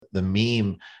the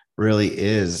meme really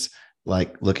is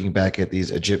like looking back at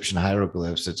these Egyptian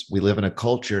hieroglyphs. We live in a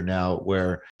culture now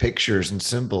where pictures and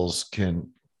symbols can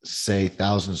say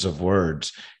thousands of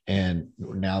words. And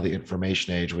now the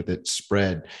information age with it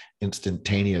spread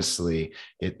instantaneously,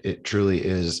 it truly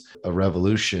is a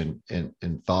revolution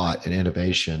in thought and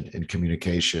innovation and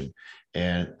communication.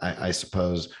 And I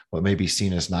suppose what may be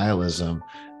seen as nihilism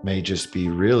may just be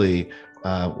really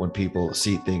when people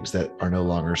see things that are no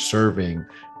longer serving,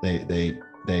 they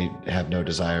have no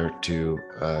desire to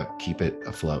keep it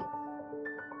afloat.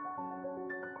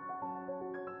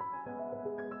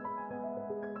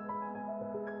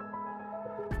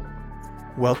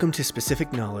 Welcome to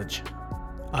Specific Knowledge.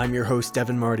 I'm your host,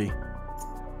 Devin Marty.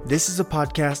 This is a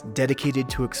podcast dedicated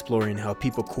to exploring how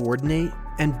people coordinate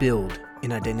and build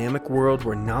in a dynamic world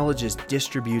where knowledge is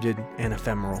distributed and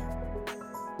ephemeral.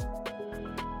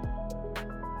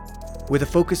 With a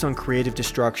focus on creative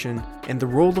destruction and the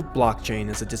role of blockchain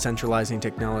as a decentralizing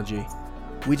technology,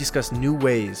 we discuss new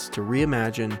ways to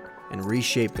reimagine and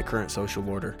reshape the current social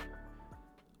order.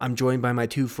 I'm joined by my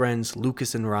two friends,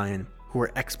 Lucas and Ryan, who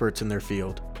are experts in their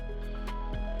field.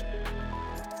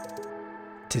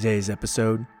 Today's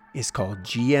episode is called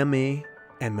GME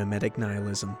and Memetic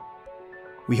Nihilism.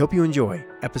 We hope you enjoy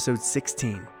episode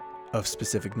 16 of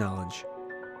Specific Knowledge.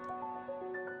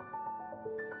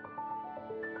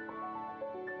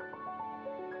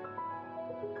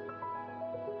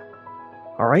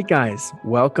 All right, guys,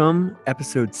 welcome.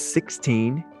 Episode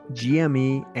 16,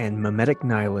 GME and Memetic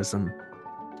Nihilism.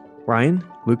 Ryan,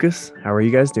 Lucas, how are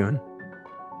you guys doing?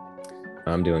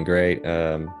 I'm doing great.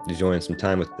 Enjoying some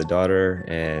time with the daughter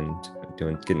and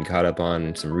getting caught up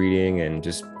on some reading and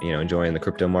just, enjoying the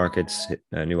crypto markets,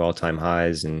 new all-time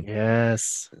highs. And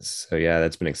yes. So yeah,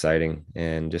 that's been exciting,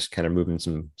 and just kind of moving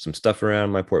some stuff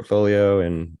around my portfolio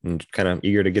and kind of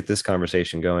eager to get this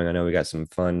conversation going. I know we got some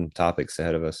fun topics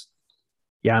ahead of us.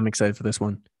 Yeah, I'm excited for this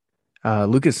one.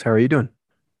 Lucas, how are you doing?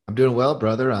 I'm doing well,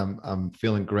 brother. I'm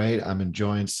feeling great. I'm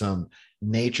enjoying some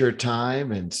nature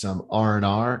time and some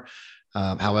R&R.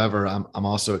 However, I'm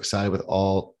also excited with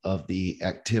all of the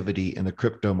activity in the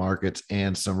crypto markets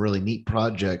and some really neat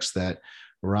projects that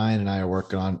Ryan and I are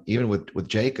working on, even with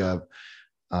Jacob,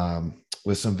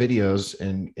 with some videos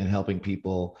and helping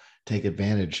people take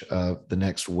advantage of the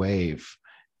next wave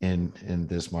in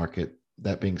this market.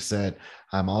 That being said,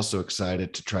 I'm also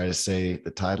excited to try to say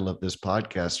the title of this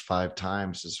podcast 5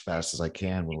 times as fast as I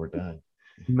can when we're done.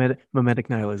 Memetic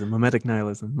Nihilism,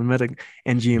 Memetic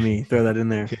and GME. Throw that in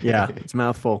there. Yeah, it's a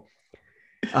mouthful.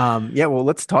 Well,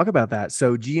 let's talk about that.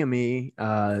 So GME,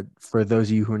 for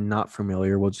those of you who are not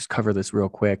familiar, we'll just cover this real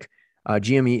quick.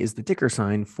 GME is the ticker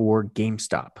sign for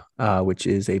GameStop, which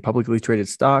is a publicly traded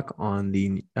stock on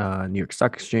the New York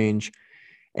Stock Exchange.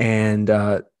 And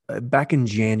back in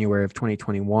January of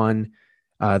 2021,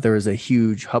 there was a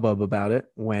huge hubbub about it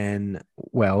when,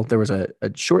 there was a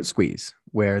short squeeze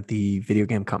where the video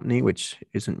game company, which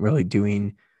isn't really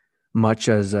doing much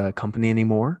as a company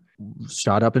anymore,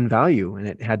 shot up in value. And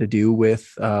it had to do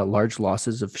with large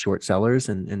losses of short sellers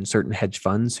and certain hedge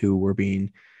funds who were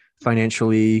being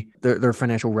their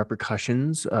financial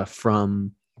repercussions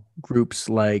from groups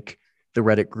like the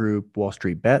Reddit group Wall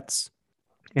Street Bets,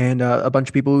 and a bunch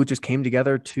of people who just came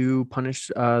together to punish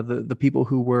the people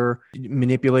who were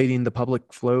manipulating the public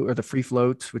float or the free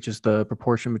float, which is the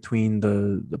proportion between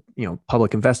the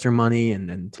public investor money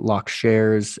and lock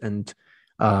shares. And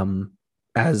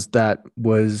as that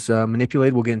was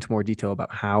manipulated, we'll get into more detail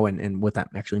about how and what that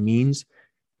actually means.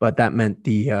 But that meant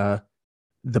the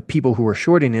people who were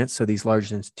shorting it, so these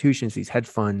large institutions, these hedge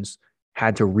funds,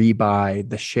 had to rebuy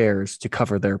the shares to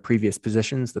cover their previous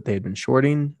positions that they had been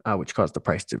shorting, which caused the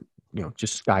price to,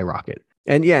 just skyrocket.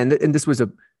 And this was a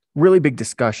really big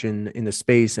discussion in the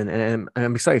space. And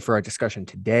I'm excited for our discussion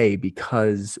today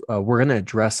because we're going to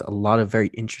address a lot of very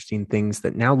interesting things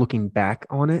that now, looking back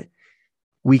on it,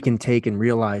 we can take and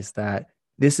realize that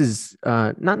this is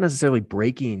not necessarily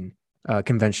breaking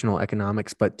conventional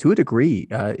economics, but to a degree,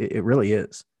 it really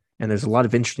is. And there's a lot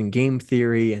of interesting game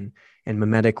theory and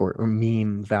memetic or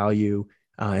meme value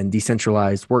and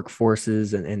decentralized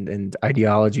workforces and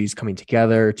ideologies coming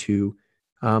together to,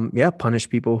 punish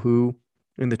people who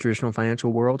in the traditional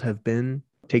financial world have been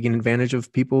taking advantage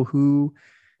of people who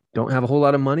don't have a whole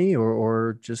lot of money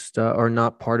or just are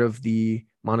not part of the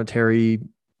monetary.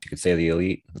 You could say the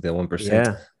elite, the 1%.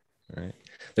 Yeah. Right.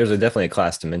 There's definitely a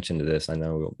class dimension to this. I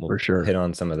know we'll for sure hit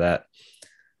on some of that.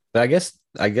 But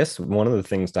I guess one of the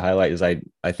things to highlight is I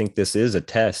think this is a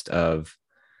test of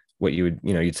what you'd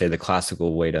say the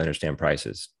classical way to understand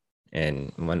prices.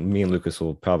 And when me and Lucas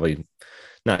will probably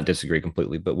not disagree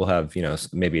completely, but we'll have,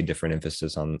 maybe a different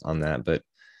emphasis on that. But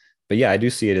but yeah, I do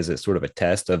see it as a sort of a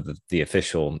test of the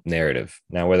official narrative.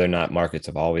 Now, whether or not markets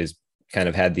have always kind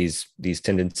of had these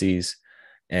tendencies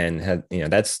and had,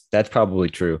 that's probably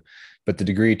true, but the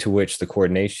degree to which the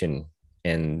coordination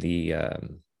and the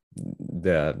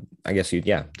I guess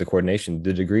the coordination,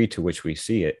 the degree to which we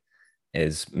see it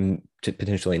is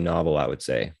potentially novel, I would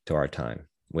say, to our time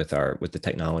with the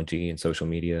technology and social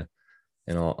media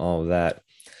and all of that.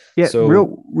 Yeah, So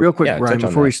real quick, yeah, Ryan, touch on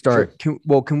before we that. start,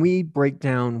 Sure. can we break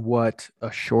down what a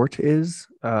short is?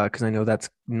 Because I know that's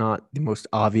not the most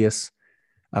obvious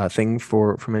thing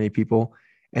for many people.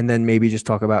 And then maybe just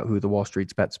talk about who the Wall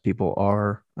Street's Bets people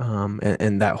are,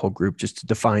 and that whole group, just to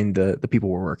define the people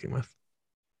we're working with.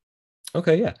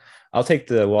 Okay, yeah. I'll take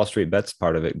the Wall Street Bets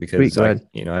part of it Sweet, because go ahead.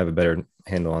 I have a better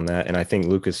handle on that. And I think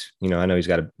Lucas, I know he's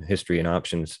got a history in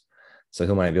options, so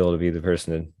he might be able to be the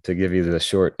person to give you the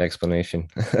short explanation.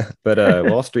 But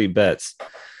Wall Street Bets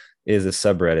is a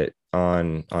subreddit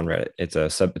on Reddit. It's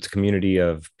a community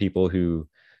of people who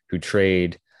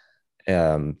trade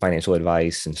financial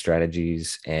advice and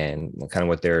strategies and kind of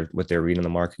what they're reading on the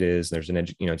market is. There's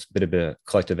it's a bit of a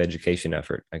collective education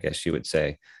effort, I guess you would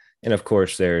say. And of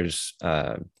course, there's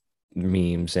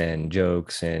memes and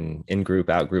jokes and in-group,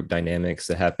 out-group dynamics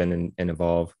that happen and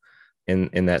evolve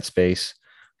in that space.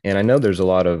 And I know there's a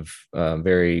lot of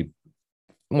very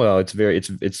well,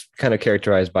 it's kind of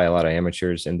characterized by a lot of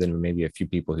amateurs and then maybe a few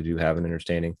people who do have an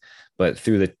understanding. But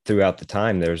throughout the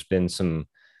time, there's been some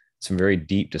very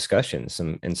deep discussions,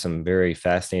 some very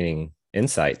fascinating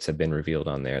insights have been revealed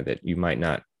on there that you might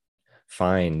not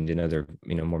find in other,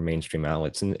 more mainstream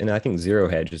outlets. And I think Zero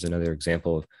Hedge is another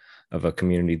example of a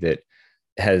community that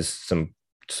has some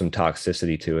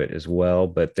toxicity to it as well.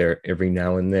 But there, every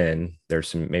now and then,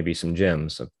 there's maybe some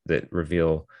gems that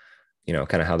reveal,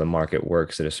 kind of how the market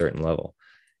works at a certain level.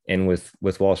 And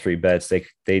with Wall Street Bets,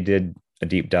 they did a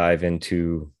deep dive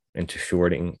into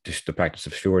shorting, just the practice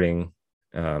of shorting,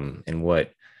 and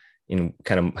what,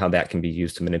 kind of how that can be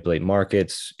used to manipulate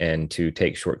markets and to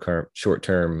take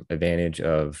short-term advantage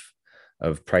of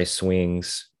price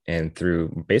swings, and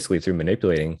through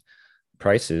manipulating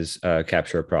prices,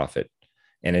 capture a profit.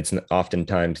 And it's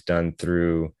oftentimes done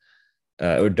through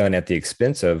or done at the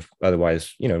expense of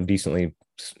otherwise, decently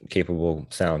capable,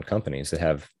 sound companies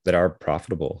that are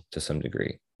profitable to some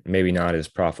degree. Maybe not as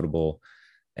profitable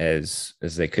as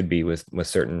they could be with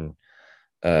certain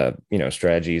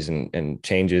strategies and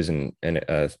changes and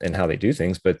how they do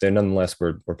things, but they're nonetheless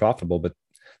were profitable. But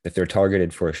if they're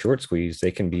targeted for a short squeeze,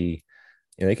 they can be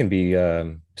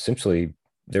essentially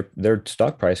their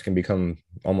stock price can become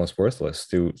almost worthless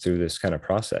through this kind of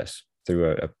process,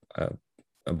 through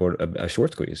a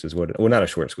short squeeze is what, well, not a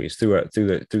short squeeze,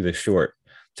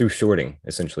 through shorting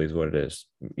essentially is what it is.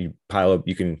 You pile up,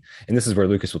 and this is where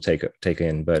Lucas will take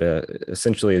in, but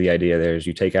essentially the idea there is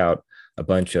you take out a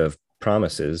bunch of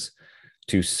promises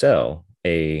to sell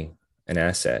an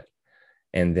asset,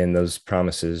 and then those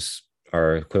promises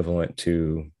are equivalent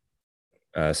to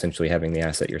essentially having the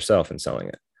asset yourself and selling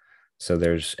it. So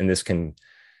this can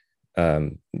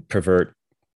pervert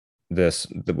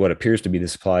what appears to be the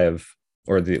supply of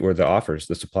the offers,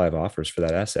 the supply of offers for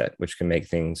that asset, which can make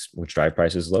which drive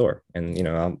prices lower. And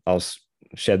I'll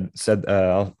cede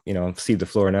the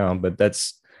floor now, but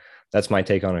that's my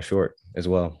take on a short as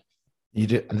well. You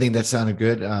did. I think that sounded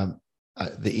good.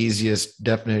 The easiest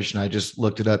definition, I just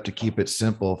looked it up to keep it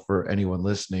simple for anyone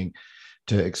listening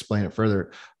to explain it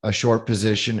further. A short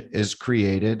position is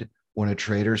created when a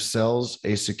trader sells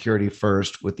a security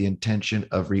first with the intention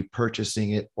of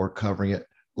repurchasing it or covering it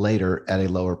later at a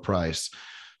lower price.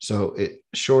 So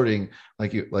shorting,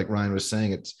 like Ryan was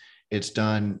saying, it's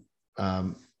done.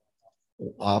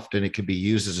 Often it can be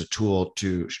used as a tool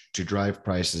to drive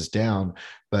prices down,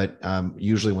 but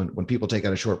usually when people take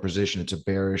out a short position, it's a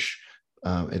bearish.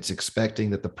 It's expecting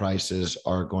that the prices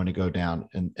are going to go down,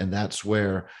 and that's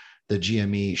where the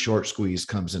GME short squeeze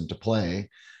comes into play,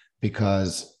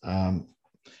 because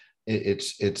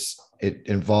it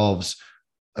involves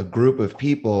a group of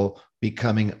people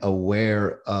becoming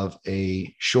aware of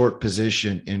a short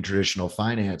position in traditional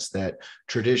finance that,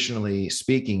 historically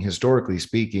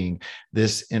speaking,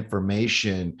 this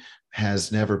information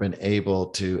has never been able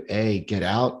to get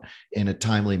out in a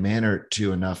timely manner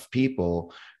to enough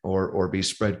people, or be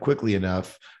spread quickly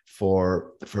enough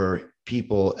for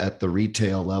people at the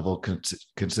retail level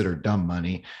considered dumb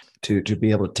money to be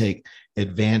able to take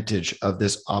advantage of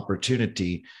this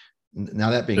opportunity. Now,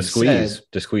 that being said,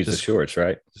 to squeeze the shorts,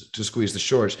 right? To squeeze the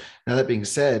shorts. Now, that being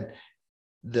said,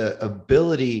 the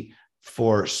ability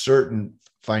for certain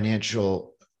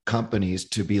financial companies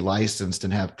to be licensed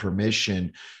and have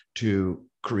permission to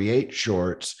create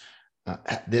shorts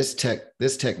this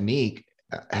technique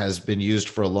has been used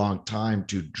for a long time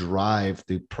to drive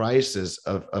the prices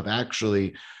of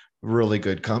actually really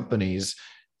good companies,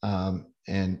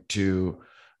 and to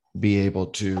be able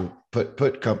to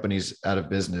put companies out of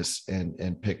business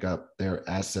and pick up their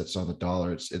assets on the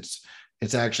dollar.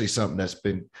 It's actually something that's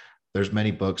been, there's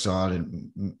many books on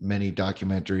and many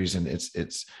documentaries, and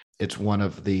it's one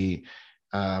of the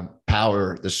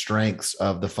the strengths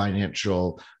of the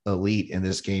financial elite in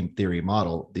this game theory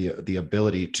model, the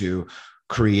ability to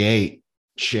create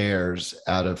shares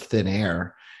out of thin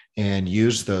air and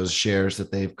use those shares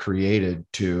that they've created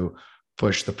to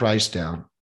push the price down.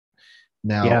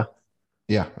 Now,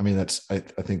 yeah, I mean, I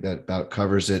think that about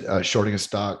covers it. Shorting a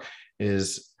stock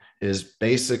is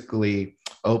basically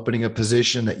opening a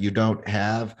position that you don't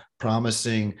have,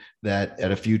 promising that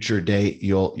at a future date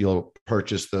you'll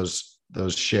purchase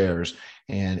those shares,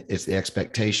 and it's the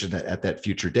expectation that at that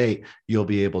future date you'll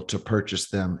be able to purchase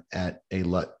them at a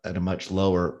much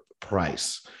lower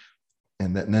price.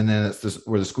 And then that's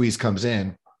where the squeeze comes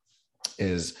in,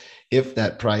 is if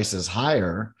that price is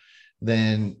higher,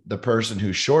 then the person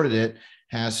who shorted it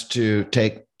has to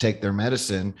take their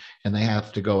medicine, and they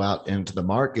have to go out into the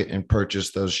market and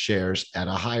purchase those shares at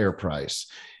a higher price.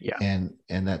 Yeah. And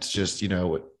that's just,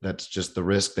 that's just the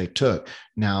risk they took.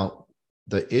 Now,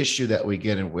 the issue that we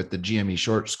get in with the GME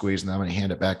short squeeze, and I'm going to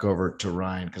hand it back over to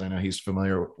Ryan because I know he's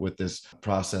familiar with this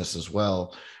process as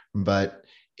well, but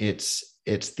it's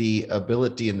the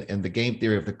ability in the game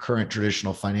theory of the current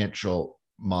traditional financial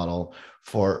model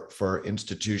for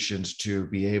institutions to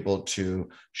be able to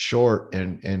short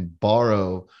and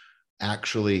borrow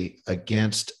actually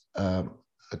against a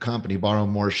company, borrow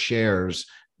more shares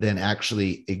than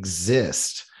actually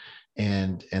exist.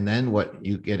 And then what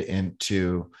you get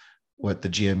into, what the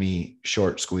GME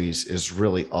short squeeze is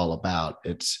really all about.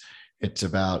 It's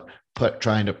about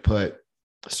trying to put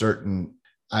certain,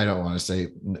 I don't want to say,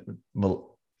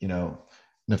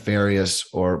 nefarious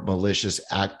or malicious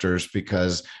actors,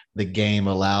 because the game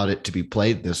allowed it to be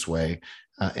played this way.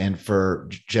 And for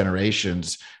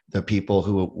generations, the people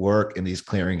who work in these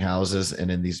clearinghouses and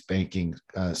in these banking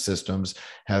systems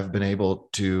have been able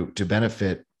to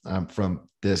benefit from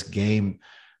this game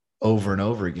over and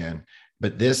over again.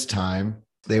 But this time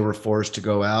they were forced to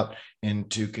go out and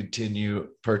to continue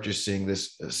purchasing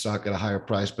this stock at a higher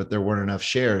price, but there weren't enough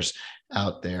shares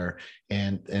out there.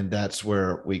 And that's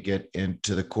where we get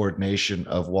into the coordination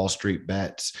of Wall Street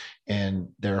bets and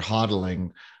their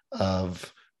hodling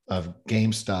of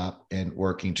GameStop and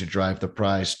working to drive the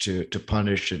price to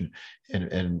punish and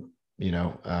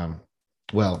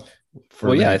for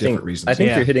many different reasons. I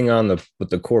think you're hitting on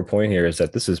the core point here is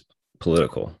that this is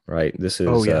political, right? This is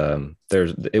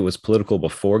it was political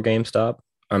before GameStop.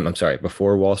 I'm sorry,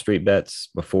 before Wall Street bets,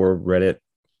 before Reddit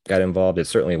got involved. It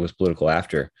certainly was political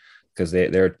after, because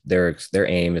their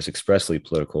aim is expressly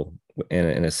political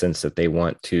in a sense that they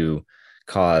want to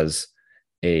cause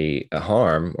a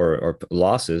harm or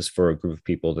losses for a group of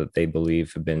people that they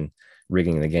believe have been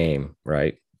rigging the game,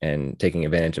 right, and taking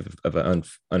advantage of an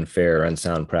unfair,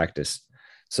 unsound practice.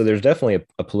 So there's definitely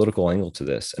a political angle to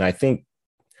this, and I think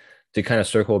to kind of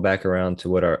circle back around to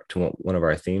what one of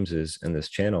our themes is in this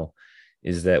channel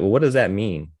is that, well, what does that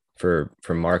mean for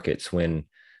markets when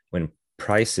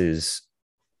prices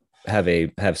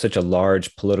have such a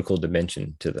large political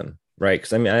dimension to them, right?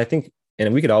 Because I mean, I think,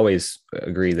 and we could always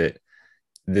agree that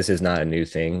this is not a new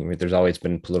thing. I mean, there's always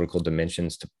been political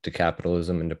dimensions to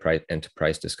capitalism and to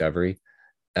price discovery.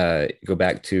 Go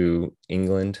back to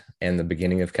England and the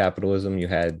beginning of capitalism. You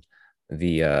had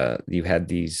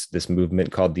this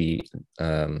movement called the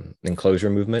enclosure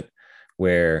movement,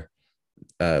 where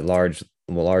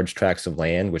large tracts of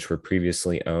land, which were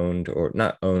previously owned, or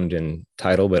not owned in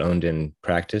title, but owned in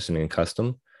practice and in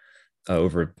custom,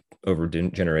 over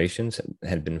generations,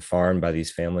 had been farmed by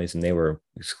these families, and they were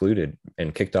excluded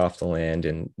and kicked off the land,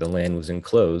 and the land was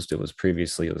enclosed. It was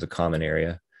a common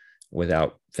area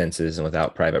without fences and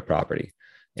without private property.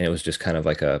 And it was just kind of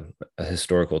like a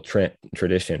historical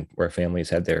tradition where families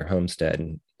had their homestead.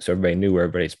 And so everybody knew where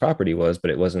everybody's property was,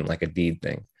 but it wasn't like a deed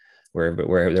thing where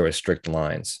there were strict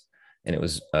lines, and it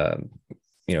was,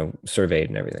 surveyed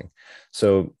and everything.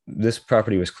 So this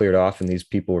property was cleared off, and these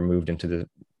people were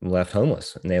left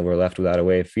homeless, and they were left without a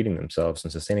way of feeding themselves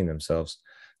and sustaining themselves.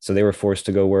 So they were forced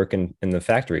to go work in the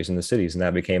factories in the cities, and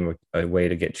that became a way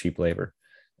to get cheap labor.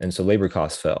 And so labor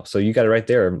costs fell. So you got it right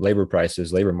there. Labor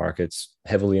prices, labor markets,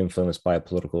 heavily influenced by a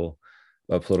political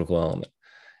element.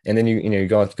 And then you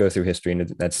go through history, and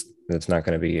that's not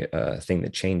going to be a thing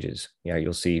that changes. Yeah,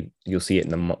 you'll see it in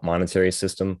the monetary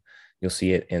system. You'll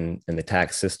see it in the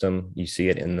tax system. You see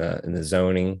it in the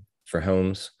zoning for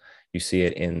homes. You see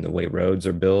it in the way roads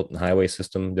are built and highway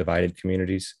system, divided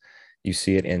communities. You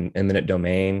see it in eminent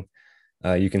domain.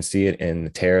 You can see it in the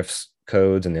tariffs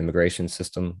codes and the immigration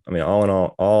system. I mean, all in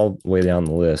all the way down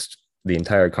the list, the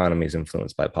entire economy is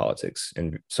influenced by politics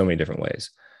in so many different ways,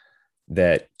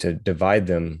 that to divide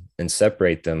them and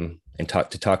separate them and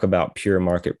talk about pure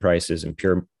market prices and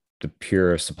the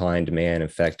pure supply and demand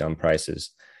effect on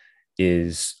prices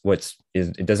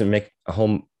it doesn't make a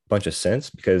whole bunch of sense,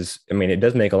 because I mean, it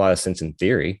does make a lot of sense in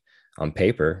theory on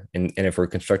paper. And if we're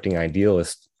constructing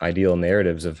ideal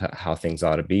narratives of how things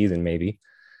ought to be, then maybe,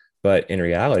 but in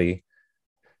reality,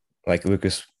 like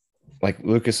Lucas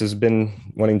has been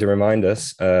wanting to remind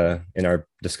us in our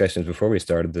discussions before we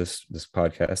started this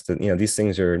podcast, that, you know, these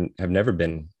things have never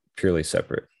been purely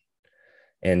separate.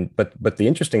 And but the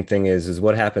interesting thing is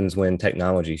what happens when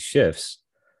technology shifts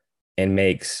and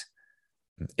makes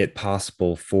it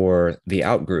possible for the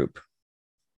outgroup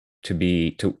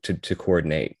to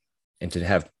coordinate and to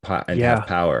have have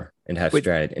power and have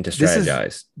strategy and to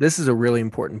strategize. This is a really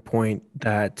important point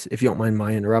that, if you don't mind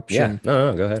my interruption. Yeah,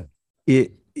 no, go ahead.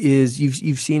 It is,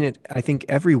 you've seen it, I think,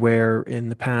 everywhere in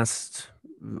the past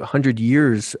 100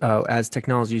 years as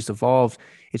technology's evolved.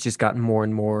 It's just gotten more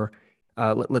and more.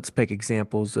 Let's pick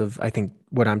examples of, I think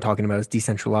what I'm talking about is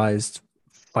decentralized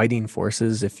fighting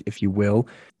forces, if you will,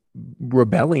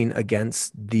 rebelling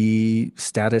against the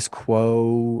status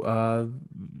quo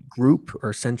group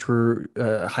or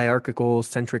hierarchical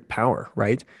centric power,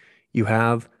 right? You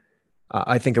have,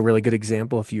 I think, a really good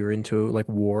example, if you're into like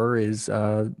war, is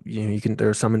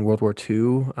there's some in World War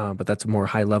II, but that's a more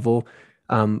high level.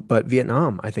 But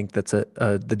Vietnam, I think that's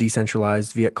the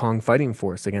decentralized Viet Cong fighting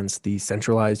force against the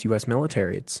centralized U.S.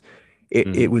 military.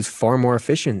 It was far more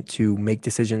efficient to make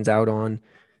decisions out on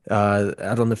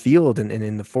the field and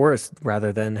in the forest,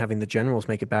 rather than having the generals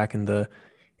make it back in the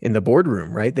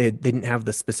boardroom, right? They didn't have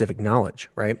the specific knowledge,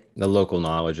 right? The local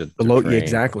knowledge of the terrain.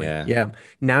 Exactly. Yeah.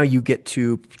 Now you get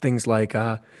to things like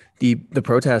the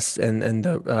protests and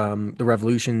the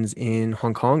revolutions in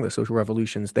Hong Kong, the social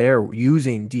revolutions there,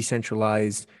 using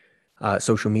decentralized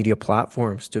social media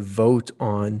platforms to vote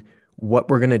on what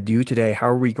we're going to do today. How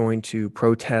are we going to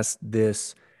protest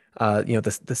this?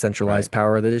 The centralized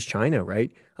power that is China,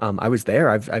 right? I was there.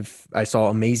 I saw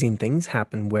amazing things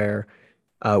happen where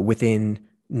within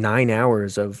 9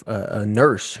 hours of a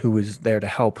nurse who was there to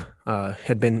help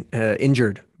had been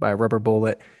injured by a rubber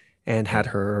bullet and had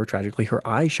tragically her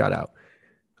eye shot out.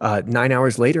 9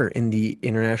 hours later, in the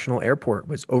international airport,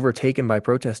 was overtaken by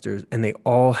protesters, and they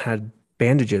all had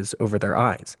bandages over their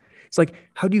eyes. It's like,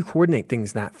 how do you coordinate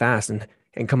things that fast and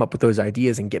come up with those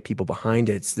ideas and get people behind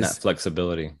it? It's this that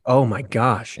flexibility. Oh my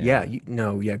gosh. Yeah.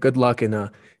 Good luck in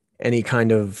any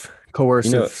kind of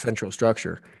coercive central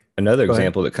structure. Another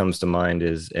example that comes to mind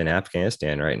is in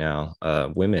Afghanistan right now.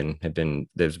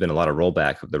 There's been a lot of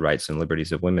rollback of the rights and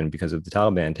liberties of women because of the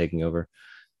Taliban taking over.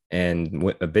 And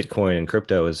Bitcoin and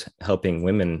crypto is helping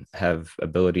women have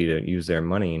ability to use their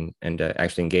money and to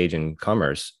actually engage in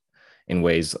commerce in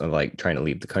ways of like trying to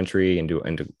leave the country and to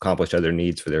accomplish other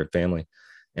needs for their family.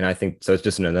 And I think so. It's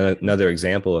just another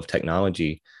example of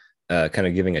technology kind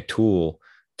of giving a tool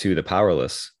to the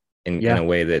powerless in a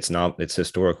way that's it's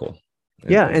historical.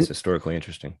 It's historically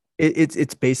interesting.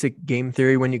 It's basic game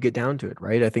theory when you get down to it,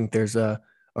 right? I think there's a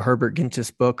Herbert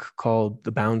Gintis book called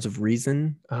The Bounds of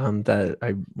Reason that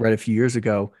I read a few years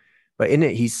ago. But in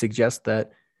it, he suggests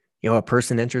that, a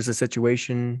person enters a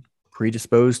situation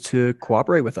predisposed to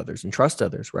cooperate with others and trust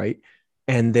others, right?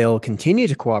 And they'll continue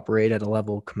to cooperate at a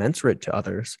level commensurate to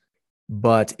others.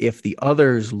 But if the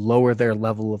others lower their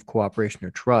level of cooperation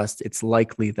or trust, it's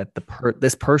likely that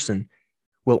this person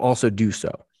will also do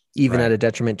so, even at a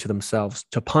detriment to themselves,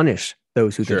 to punish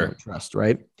those who they don't trust,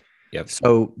 right? Yep.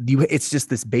 So it's just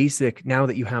this basic, now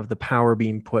that you have the power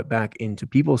being put back into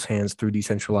people's hands through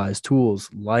decentralized tools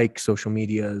like social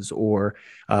medias or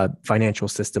financial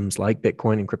systems like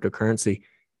Bitcoin and cryptocurrency,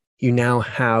 you now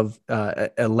have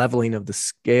a leveling of the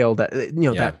scale that,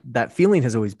 that feeling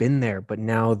has always been there, but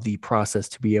now the process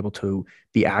to be able to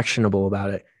be actionable about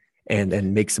it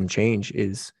and make some change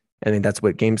is, I think that's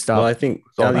what GameStop. Well, I think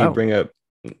now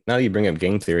that you bring up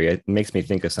game theory, it makes me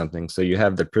think of something. So you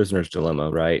have the prisoner's dilemma,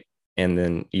 right? And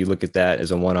then you look at that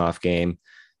as a one-off game,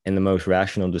 and the most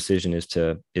rational decision is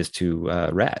to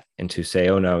rat and to say,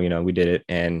 oh no, we did it,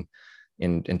 and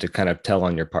to kind of tell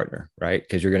on your partner, right?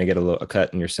 Because you're going to get a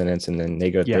cut in your sentence, and then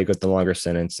they get the longer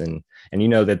sentence, and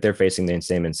that they're facing the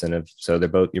same incentive, so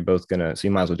you're both gonna, so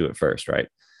you might as well do it first, right?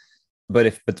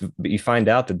 But you find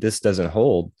out that this doesn't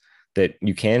hold, that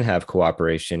you can have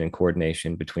cooperation and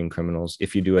coordination between criminals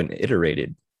if you do an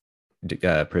iterated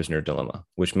prisoner dilemma,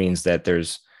 which means that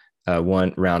there's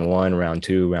round one, round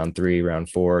two, round three, round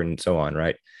four, and so on,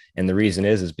 right? And the reason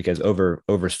is because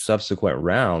over subsequent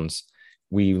rounds,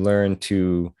 we learn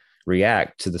to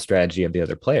react to the strategy of the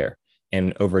other player.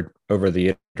 And over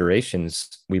the iterations,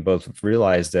 we both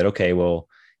realize that, okay, well,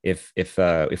 if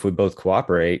we both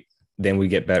cooperate, then we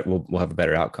get better. We'll have a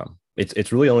better outcome.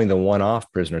 It's really only the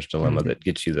one-off prisoner's dilemma that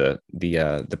gets you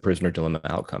the prisoner dilemma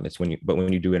outcome. It's when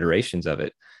you do iterations of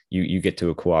it, you get to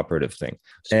a cooperative thing.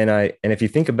 And if you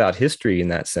think about history in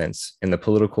that sense, and the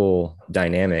political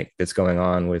dynamic that's going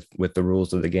on with the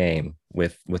rules of the game,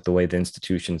 with the way the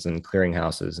institutions and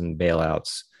clearinghouses and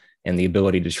bailouts and the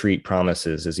ability to treat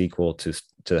promises as equal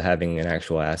to having an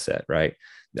actual asset, right?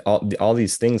 All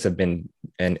these things have been,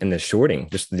 and the shorting,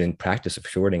 just the practice of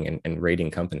shorting and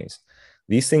raiding companies.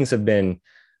 These things have been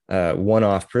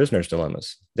one-off prisoners'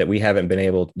 dilemmas that we haven't been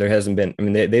able. There hasn't been. I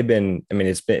mean, they've been. I mean,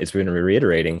 it's been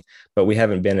reiterating, but we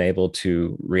haven't been able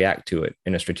to react to it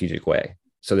in a strategic way.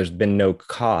 So there's been no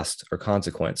cost or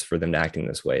consequence for them acting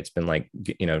this way. It's been like,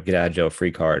 get out of jail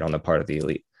free card on the part of the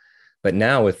elite. But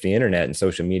now with the internet and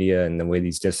social media and the way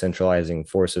these decentralizing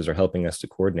forces are helping us to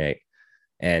coordinate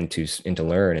and to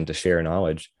learn and to share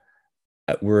knowledge,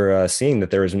 we're seeing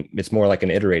that it's more like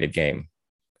an iterated game.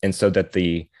 And so that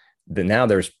now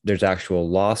there's actual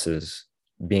losses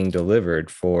being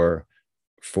delivered for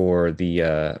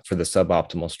the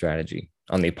suboptimal strategy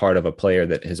on the part of a player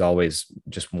that has always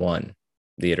just won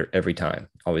every time,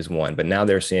 always won. But now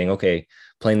they're seeing, okay,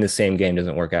 playing the same game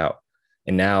doesn't work out.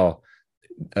 And now,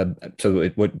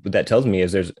 what that tells me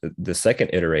is there's the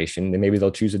second iteration, then maybe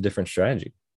they'll choose a different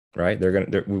strategy, right?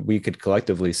 We could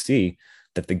collectively see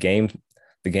that the game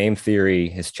theory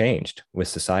has changed with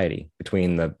society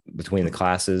between the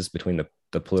classes, between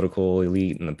the political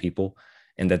elite and the people,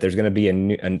 and that there's going to be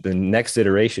the next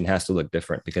iteration has to look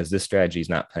different because this strategy is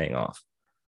not paying off.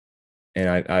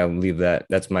 And I'll leave that.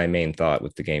 That's my main thought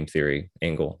with the game theory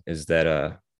angle, is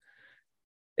that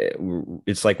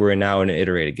it's like we're now in an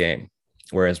iterated game,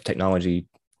 whereas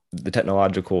the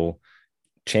technological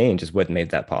change is what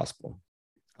made that possible.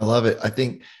 I love it. I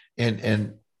think,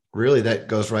 and really that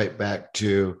goes right back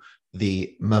to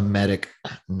the Memetic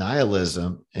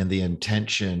nihilism and the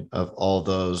intention of all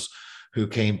those who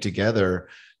came together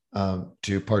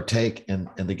to partake in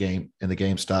the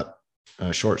GameStop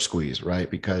short squeeze, right?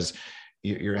 Because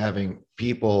you're having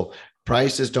people,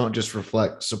 prices don't just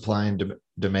reflect supply and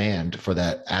demand for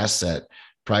that asset.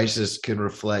 Prices can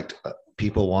reflect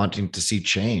people wanting to see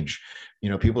change.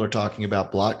 People are talking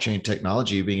about blockchain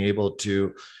technology being able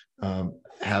to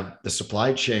have the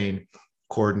supply chain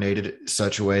coordinated in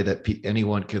such a way that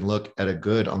anyone can look at a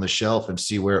good on the shelf and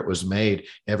see where it was made,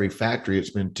 every factory it's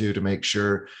been to make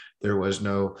sure there was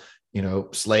no,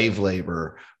 slave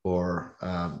labor or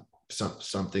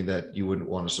something that you wouldn't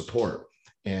want to support.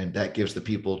 And that gives the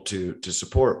people to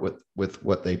support with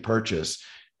what they purchase.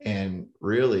 And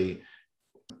really,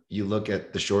 you look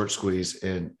at the short squeeze,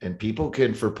 and people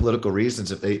can, for political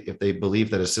reasons, if they believe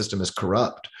that a system is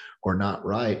corrupt or not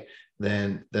right,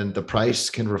 then the price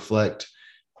can reflect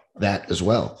that as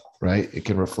well, right? It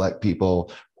can reflect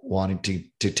people wanting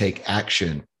to take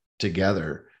action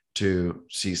together to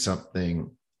see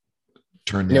something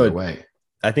turn the other way.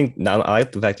 I think I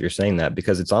like the fact that you're saying that,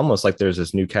 because it's almost like there's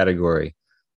this new category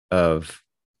of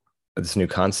this new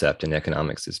concept in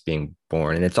economics that's being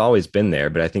born, and it's always been there,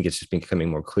 but I think it's just becoming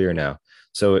more clear now.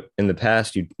 So in the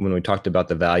past, when we talked about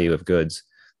the value of goods,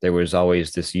 there was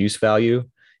always this use value,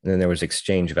 and then there was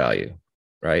exchange value,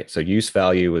 right? So use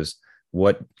value was,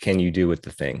 what can you do with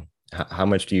the thing? How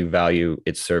much do you value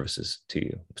its services to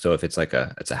you? So if it's like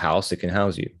it's a house, it can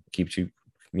house you, keeps you,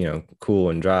 cool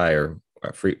and dry or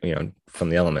free, from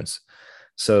the elements.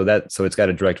 So it's got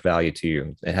a direct value to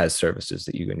you. It has services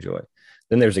that you enjoy.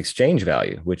 Then there's exchange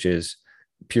value, which is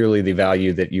purely the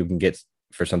value that you can get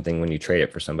for something when you trade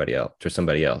it for somebody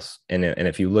else. And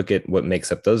if you look at what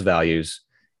makes up those values,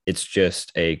 it's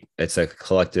a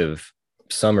collective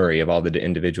summary of all the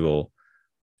individual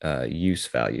use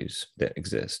values that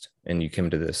exist. And you come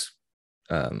to this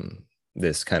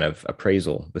kind of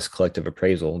appraisal, this collective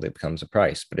appraisal that becomes a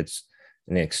price, but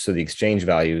so the exchange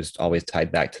value is always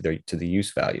tied back to the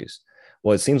use values.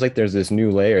 Well, it seems like there's this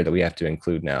new layer that we have to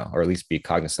include now, or at least be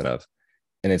cognizant of.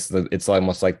 And it's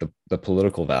almost like the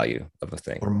political value of a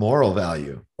thing, or moral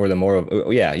value, or the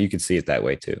moral. Yeah, you could see it that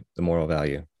way too, the moral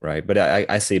value, right? But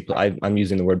I'm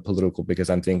using the word political because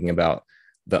I'm thinking about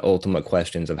the ultimate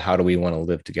questions of how do we want to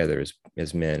live together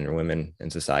as men or women in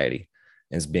society,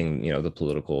 as being, the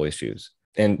political issues.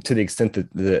 And to the extent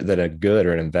that a good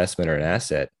or an investment or an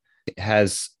asset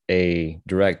has a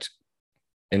direct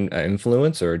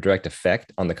influence or a direct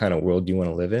effect on the kind of world you want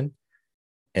to live in,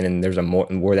 and then there's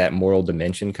where that moral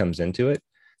dimension comes into it.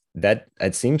 That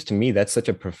it seems to me that's such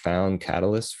a profound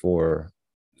catalyst for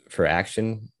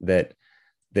action that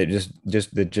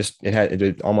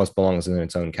it almost belongs in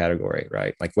its own category,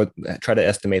 right? Like try to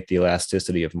estimate the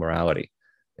elasticity of morality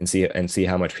and see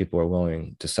how much people are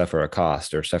willing to suffer a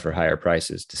cost or suffer higher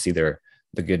prices to see the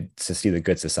good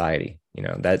society.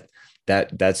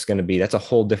 That's a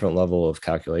whole different level of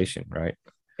calculation, right?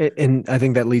 And I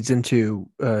think that leads into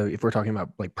if we're talking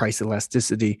about like price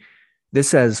elasticity,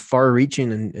 this has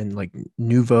far-reaching and like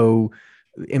nouveau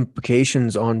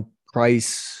implications on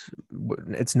price.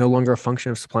 It's no longer a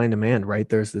function of supply and demand, right?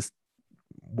 There's this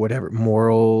whatever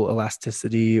moral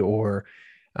elasticity, or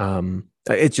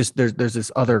it's just there's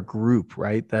this other group,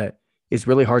 right, that is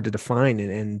really hard to define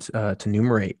and to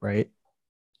enumerate, right?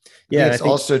 Yeah, it's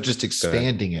also just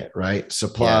expanding it, right?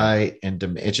 Supply and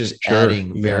demand. It's just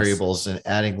adding variables and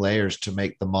adding layers to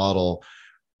make the model,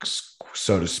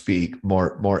 so to speak,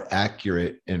 more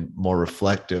accurate and more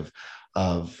reflective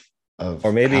of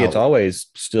or maybe it's always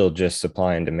still just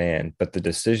supply and demand, but the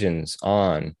decisions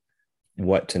on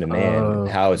what to demand and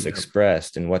how it's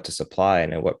expressed and what to supply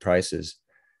and at what prices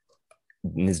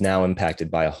is now impacted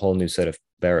by a whole new set of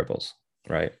variables,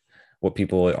 right? What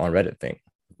people on Reddit think,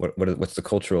 what's the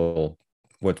cultural,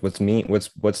 what's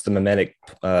the memetic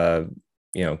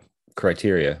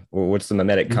criteria, or what's the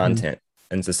memetic content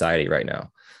in society right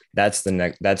now. That's the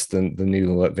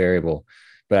new variable.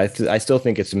 But I still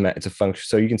think it's a function.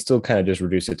 So you can still kind of just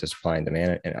reduce it to supply and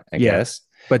demand, I guess.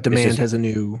 But demand has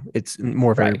it's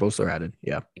more variables are added.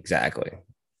 Yeah, exactly.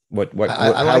 I like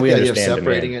the idea of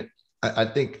separating it. I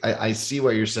think I see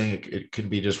what you're saying. It can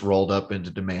be just rolled up into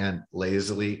demand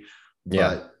lazily,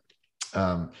 but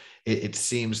it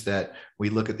seems that we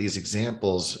look at these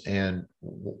examples, and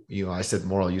I said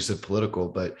moral, you said political,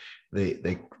 but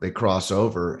they cross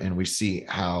over, and we see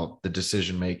how the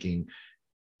decision making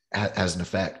has an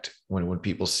effect when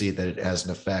people see that it has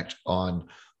an effect on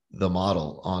the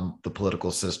model, on the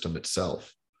political system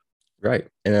itself. Right.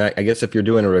 And I guess if you're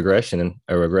doing a regression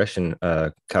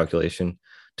calculation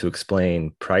to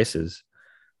explain prices,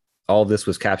 all this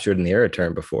was captured in the error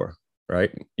term before,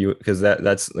 right? Because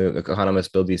that's the economists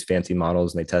build these fancy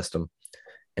models and they test them,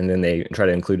 and then they try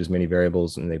to include as many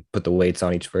variables, and they put the weights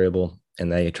on each variable, and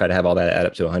they try to have all that add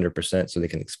up to 100% so they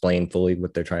can explain fully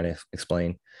what they're trying to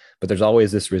explain. But there's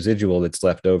always this residual that's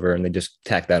left over, and they just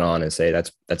tack that on and say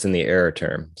that's in the error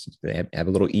term. So they have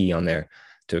a little E on there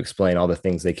to explain all the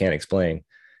things they can't explain.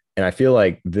 And I feel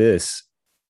like this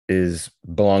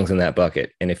belongs in that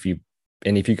bucket. And if you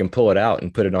can pull it out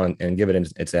and put it on and give it in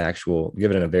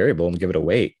a variable and give it a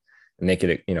weight and make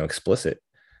it explicit,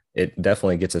 it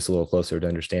definitely gets us a little closer to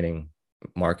understanding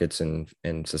markets and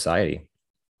society.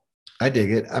 I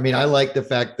dig it. I mean, I like the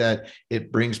fact that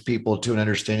it brings people to an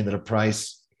understanding that a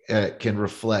price can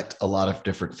reflect a lot of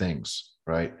different things,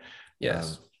 right?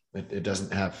 Yes. It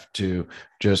doesn't have to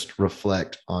just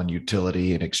reflect on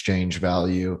utility and exchange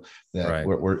value. That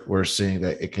we're seeing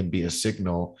that it can be a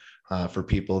signal for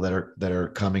people that are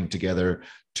coming together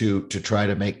to try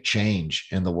to make change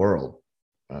in the world.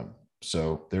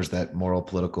 So there's that moral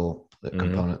political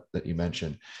component that you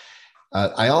mentioned.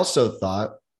 I also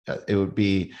thought it would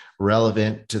be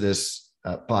relevant to this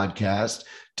podcast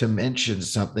to mention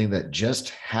something that just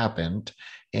happened,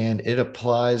 and it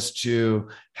applies to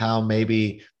how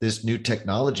maybe this new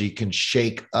technology can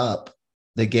shake up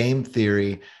the game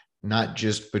theory, not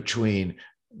just between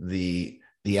the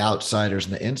outsiders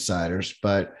and the insiders,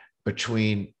 but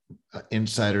between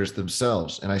insiders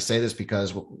themselves. And I say this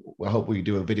because I hope we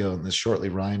do a video on this shortly,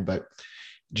 Ryan, but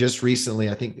just recently,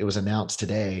 I think it was announced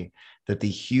today that the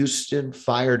Houston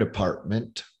Fire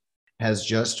Department has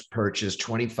just purchased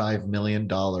 $25 million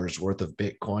worth of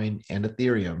Bitcoin and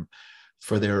Ethereum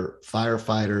for their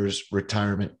firefighters'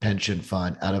 retirement pension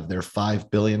fund. Out of their $5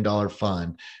 billion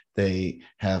fund, they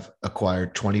have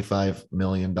acquired $25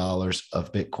 million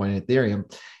of Bitcoin and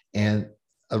Ethereum. And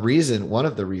one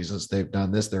of the reasons they've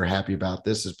done this, they're happy about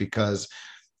this, is because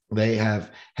they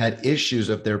have had issues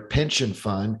of their pension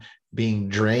fund being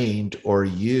drained or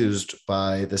used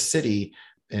by the city.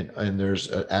 And there's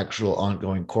an actual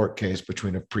ongoing court case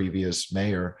between a previous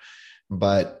mayor,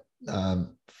 but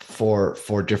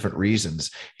for different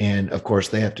reasons. And of course,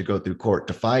 they have to go through court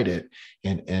to fight it.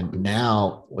 And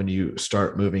now when you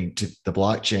start moving to the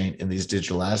blockchain and these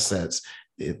digital assets,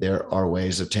 there are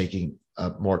ways of taking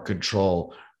more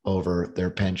control over their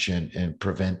pension and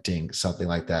preventing something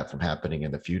like that from happening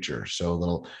in the future. So a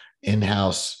little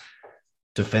in-house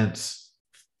defense.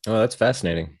 Oh, that's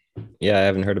fascinating. Yeah, I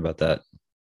haven't heard about that.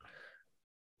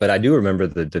 But I do remember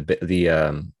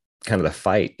the kind of the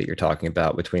fight that you're talking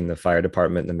about between the fire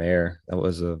department and the mayor. That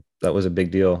was a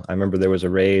big deal. I remember there was a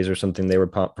raise or something they were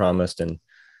promised, and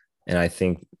I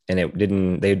think, and it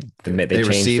didn't. They changed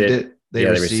received it. it. They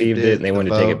received it, and they the wanted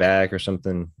to take it vote, back or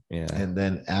something. Yeah. and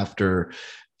then after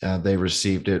they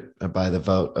received it by the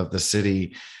vote of the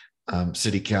city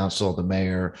council, the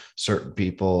mayor, certain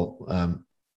people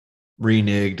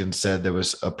reneged and said there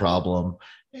was a problem.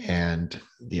 And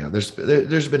there's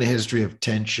been a history of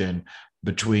tension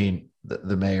between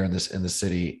the mayor and the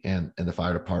city and the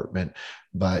fire department.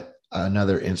 But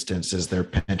another instance is their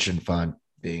pension fund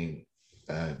being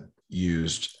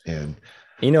used. And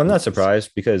I'm not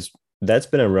surprised, because that's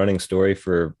been a running story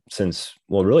since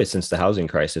the housing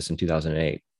crisis in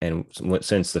 2008, and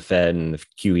since the Fed and the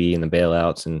QE and the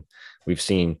bailouts, and we've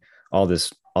seen all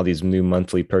these new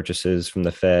monthly purchases from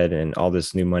the Fed and all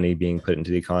this new money being put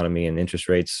into the economy, and interest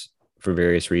rates for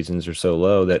various reasons are so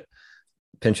low that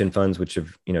pension funds, which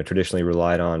have traditionally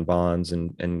relied on bonds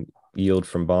and yield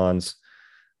from bonds,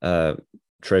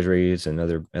 treasuries and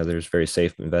others very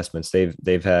safe investments,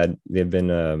 they've had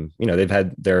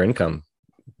their income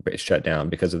shut down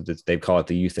because of this. They call it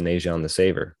the euthanasia on the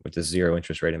saver, with this zero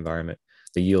interest rate environment.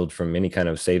 The yield from any kind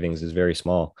of savings is very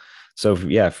small. So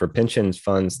for pensions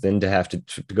funds then to have to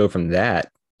go from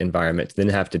that environment to then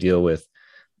have to deal with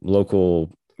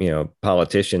local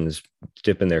politicians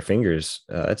dipping their fingers,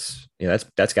 that's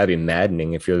got to be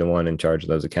maddening if you're the one in charge of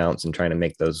those accounts and trying to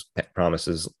make those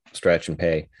promises stretch and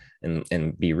pay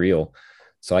and be real.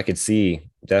 So I could see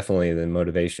definitely the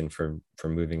motivation for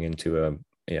moving into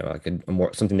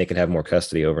something they could have more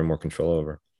custody over and more control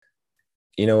over.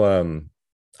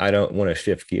 I don't want to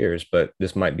shift gears, but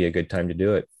this might be a good time to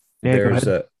do it. Yeah,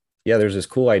 There's this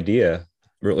cool idea.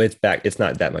 It's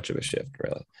not that much of a shift,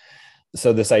 really.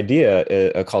 So this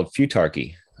idea called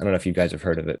futarchy. I don't know if you guys have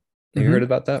heard of it. Have you heard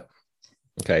about that?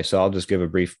 Okay, so I'll just give a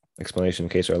brief explanation in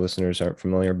case our listeners aren't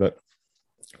familiar. But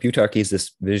futarchy is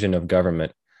this vision of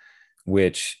government,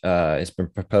 which has been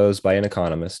proposed by an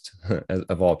economist,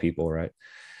 of all people, right?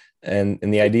 And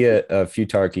the idea of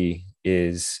futarchy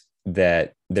is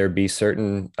that there be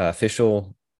certain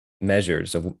official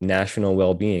measures of national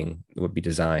well-being would be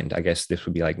designed. I guess this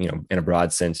would be like, in a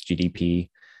broad sense, GDP.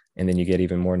 And then you get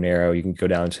even more narrow. You can go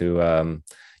down to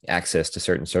access to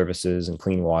certain services and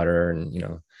clean water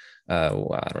and,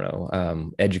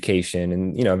 education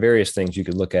and, various things you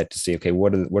could look at to see, okay,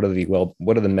 what are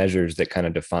the measures that kind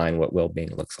of define what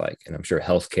well-being looks like? And I'm sure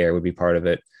healthcare would be part of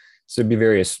it. So it'd be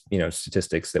various,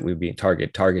 statistics that we'd be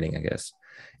targeting, I guess.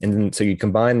 And then, so you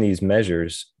combine these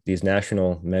measures, these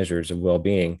national measures of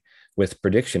well-being, with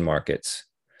prediction markets,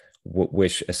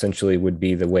 which essentially would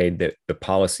be the way that the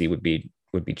policy would be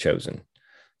chosen.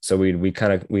 So we'd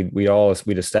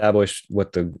establish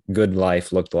what the good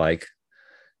life looked like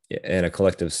in a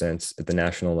collective sense at the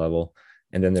national level.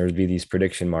 And then there would be these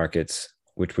prediction markets,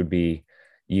 which would be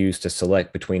used to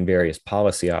select between various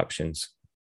policy options.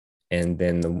 And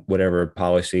then whatever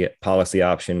policy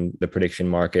option the prediction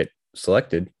market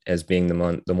selected as being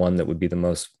the one that would be the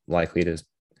most likely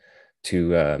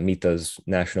to meet those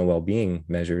national well-being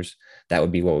measures, that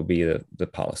would be what would be the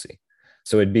policy.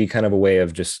 So it'd be kind of a way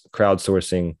of just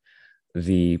crowdsourcing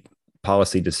the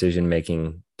policy decision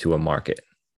making to a market.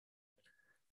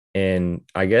 And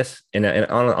I guess, and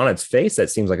on its face, that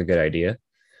seems like a good idea.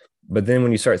 But then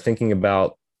when you start thinking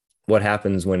about what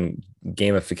happens when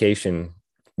gamification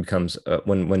becomes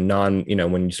when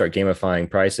you start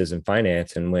gamifying prices and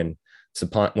finance, and when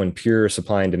pure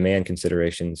supply and demand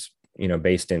considerations,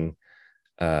 based in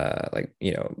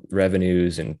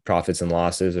revenues and profits and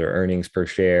losses or earnings per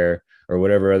share or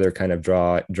whatever other kind of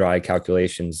dry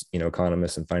calculations,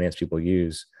 economists and finance people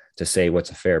use to say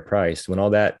what's a fair price, when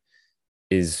all that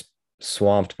is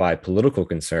swamped by political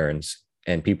concerns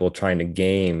and people trying to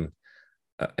game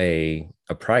a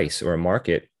price or a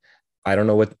market, I don't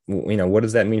know what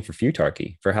does that mean for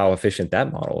futarchy, for how efficient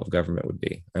that model of government would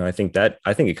be. And I think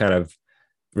it kind of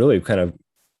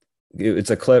it's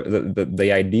a clever,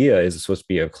 the idea is supposed to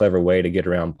be a clever way to get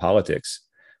around politics,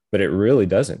 but it really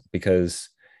doesn't, because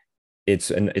it's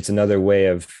another way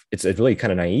of, it's really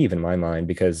kind of naive in my mind,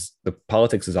 because the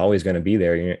politics is always going to be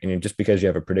there. And just because you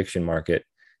have a prediction market,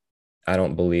 I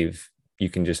don't believe you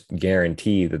can just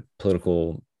guarantee that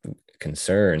political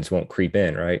concerns won't creep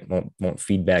in, right? Won't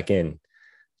feed back in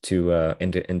to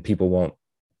and people won't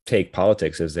take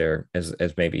politics as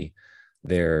maybe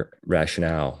their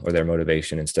rationale or their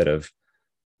motivation, instead of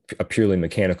a purely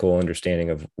mechanical understanding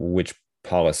of which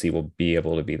policy will be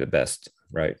able to be the best,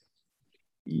 right?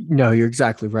 No, you're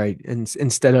exactly right. And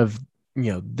instead of,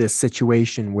 this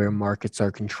situation where markets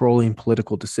are controlling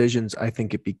political decisions, I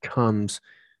think it becomes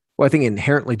well, I think it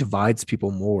inherently divides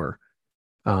people more.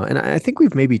 And I think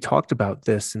we've maybe talked about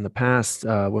this in the past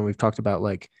when we've talked about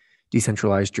like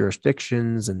decentralized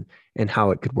jurisdictions and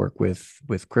how it could work with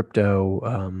crypto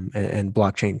and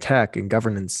blockchain tech and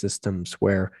governance systems.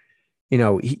 Where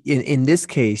in this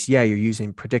case, yeah, you're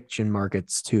using prediction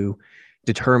markets to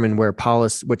determine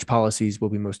which policies will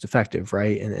be most effective,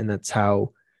 right? And that's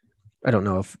how, I don't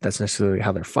know if that's necessarily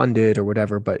how they're funded or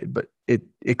whatever, but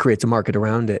it creates a market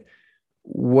around it.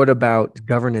 What about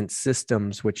governance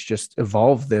systems which just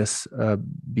evolve this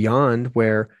beyond,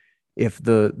 where if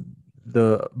the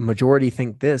majority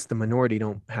think this, the minority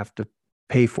don't have to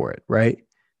pay for it, right?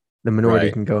 The minority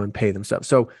Right. can go and pay themselves.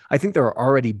 So I think there are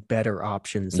already better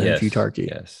options than Yes. futarchy.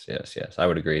 Yes. I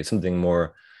would agree. It's something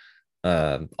more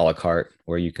a la carte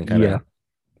where you can kind Yeah. of,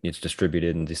 it's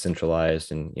distributed and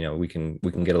decentralized, and we can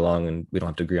get along, and we don't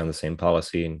have to agree on the same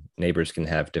policy, and neighbors can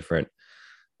have different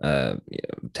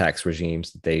tax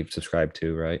regimes that they subscribe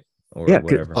to, right? Or Yeah,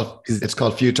 whatever. It's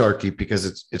called futarchy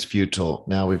because it's futile.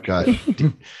 Now we've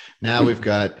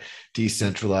got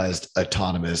decentralized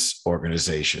autonomous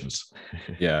organizations.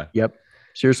 Yeah. Yep.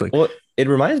 Seriously. Well, it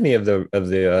reminds me of the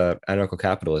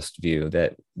anarcho-capitalist view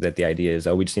that the idea is,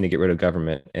 oh, we just need to get rid of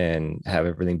government and have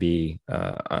everything be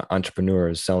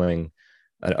entrepreneurs selling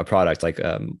a product, like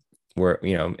where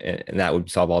and that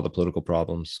would solve all the political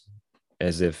problems,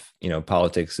 as if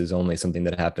politics is only something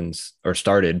that happens or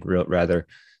started rather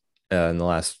in the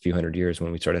last few hundred years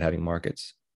when we started having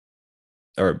markets,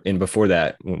 or before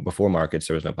that, before markets,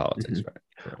 there was no politics. Mm-hmm.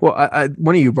 Right? Well,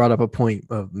 one of you brought up a point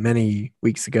of many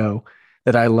weeks ago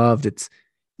that I loved. It's,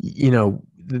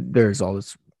 there's all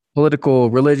this political,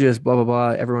 religious, blah, blah,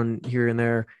 blah, everyone here and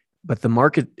there, but the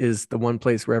market is the one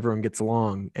place where everyone gets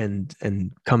along and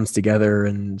comes together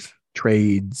and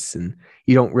trades, and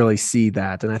you don't really see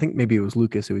that. And I think maybe it was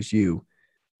Lucas, it was you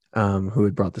who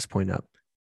had brought this point up.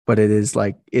 But it is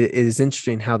like, it is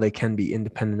interesting how they can be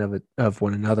independent of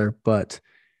one another, but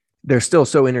they're still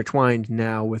so intertwined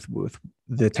now with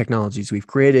the technologies we've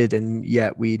created, and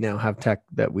yet we now have tech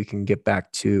that we can get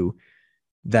back to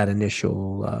that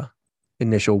initial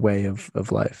way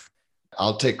of life.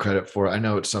 I'll take credit for it. I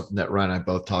know it's something that Ryan and I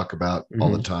both talk about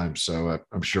all the time, so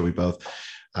I'm sure we both.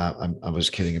 I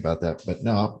was kidding about that, but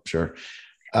no, I'm sure.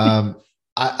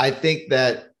 I think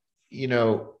that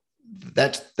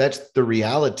that's the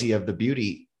reality of the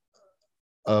beauty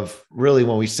of really,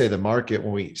 when we say the market,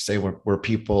 when we say where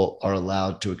people are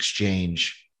allowed to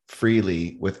exchange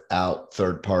freely without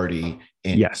third party.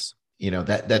 And, yes,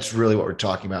 that's really what we're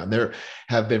talking about. And there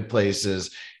have been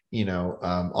places,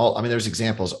 there's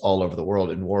examples all over the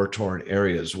world in war-torn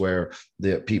areas where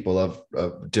the people of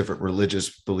different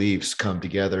religious beliefs come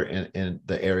together in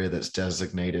the area that's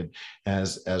designated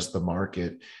as the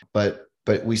market.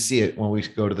 But we see it when we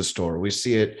go to the store. We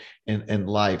see it in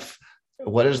life.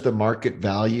 What is the market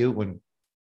value when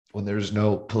there's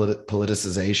no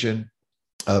politicization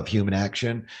of human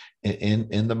action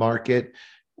in the market?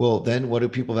 Well, then what do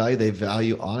people value? They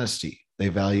value honesty. They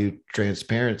value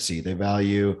transparency. They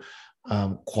value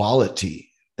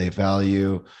quality. They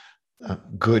value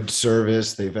good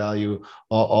service. They value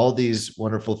all these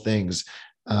wonderful things.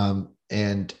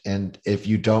 And if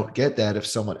you don't get that, if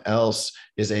someone else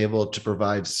is able to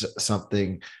provide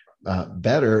something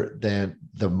better than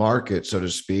the market, so to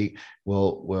speak,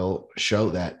 will show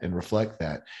that and reflect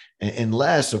that.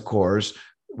 Unless, of course,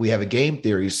 we have a game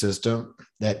theory system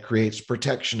that creates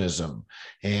protectionism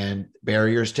and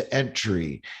barriers to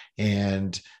entry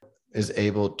and is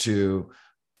able to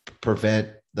prevent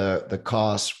the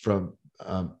costs from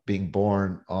being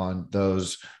borne on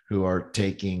those who are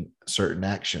taking certain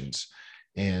actions.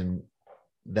 And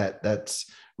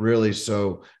that's really,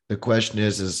 so the question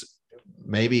is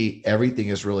maybe everything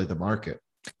is really the market.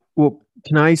 Well,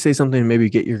 can I say something and maybe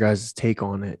get your guys' take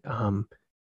on it?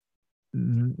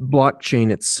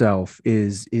 Blockchain itself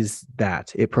is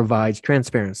that it provides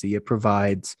transparency. It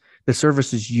provides the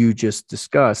services you just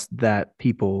discussed that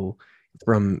people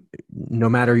from no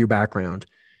matter your background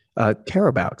care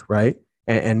about, right?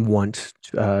 And want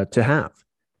to have.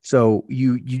 So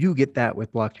you do get that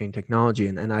with blockchain technology,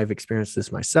 and I've experienced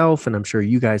this myself, and I'm sure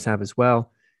you guys have as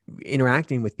well,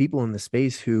 interacting with people in the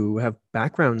space who have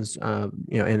backgrounds,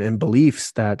 and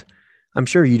beliefs that I'm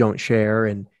sure you don't share,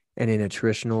 and in a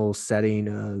traditional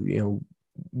setting,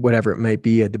 whatever it might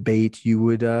be, a debate, you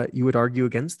would argue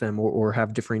against them or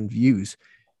have differing views,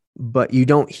 but you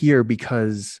don't hear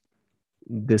because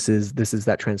this is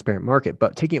that transparent market.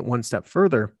 But taking it one step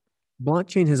further,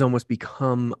 blockchain has almost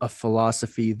become a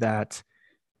philosophy that,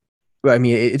 I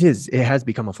mean, it has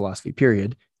become a philosophy,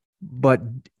 period. But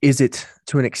is it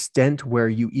to an extent where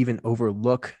you even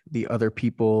overlook the other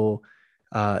people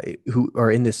who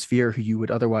are in this sphere who you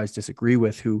would otherwise disagree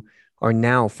with, who are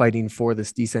now fighting for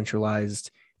this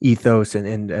decentralized ethos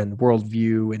and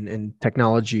worldview and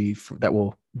technology that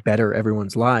will better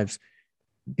everyone's lives,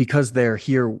 because they're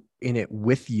here in it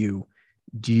with you.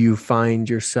 Do you find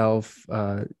yourself,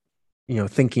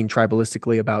 thinking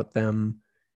tribalistically about them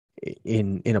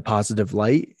in a positive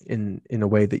light, in a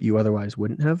way that you otherwise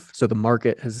wouldn't have? So the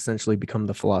market has essentially become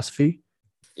the philosophy.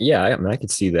 Yeah, I mean, I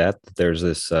could see that there's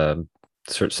this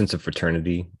sort of sense of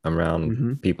fraternity around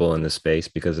Mm-hmm. people in this space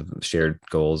because of shared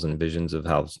goals and visions of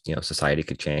how society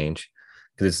could change.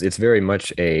 Because it's very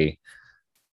much a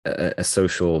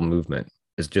social movement,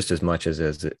 is just as much as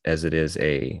it is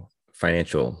a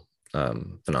financial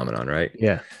phenomenon, right?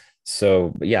 Yeah.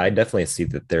 So, but yeah, I definitely see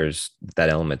that there's that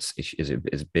element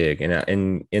is big,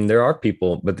 and there are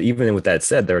people, but even with that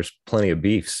said, there's plenty of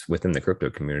beefs within the crypto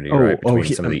community, right? Between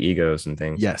some of the egos and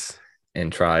things yes.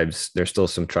 and tribes. There's still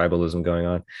some tribalism going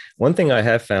on. One thing I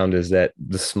have found is that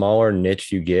the smaller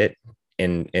niche you get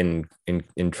in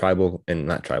tribal and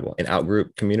not tribal in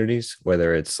outgroup communities,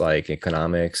 whether it's like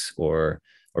economics or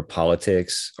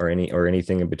politics or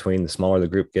anything in between, the smaller the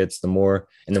group gets, the more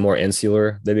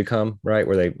insular they become, right?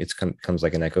 Where comes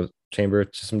like an echo chamber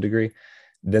to some degree.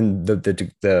 Then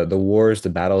the wars, the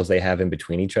battles they have in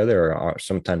between each other are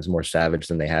sometimes more savage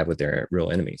than they have with their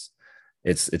real enemies.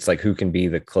 It's like who can be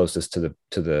the closest to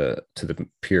the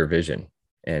pure vision,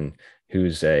 and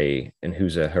who's a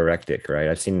heretic, right?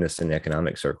 I've seen this in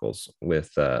economic circles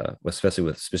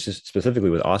specifically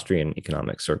with Austrian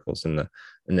economic circles and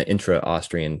the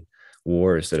intra-Austrian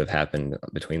wars that have happened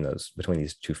between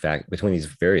these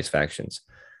various factions.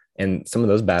 And some of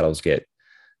those battles get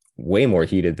way more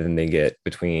heated than they get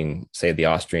between, say, the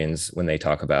Austrians when they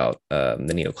talk about the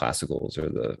neoclassicals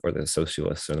or the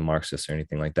socialists or the Marxists or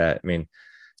anything like that. I mean,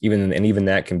 even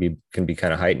that can be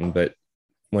kind of heightened. But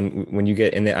when you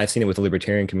get, and I've seen it with the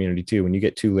libertarian community too, when you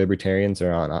get two libertarians that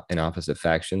are in opposite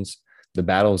factions, the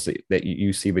battles that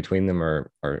you see between them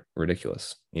are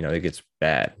ridiculous. It gets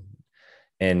bad,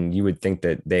 and you would think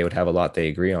that they would have a lot they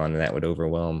agree on, and that would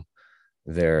overwhelm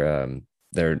their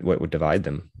what would divide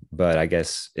them. But I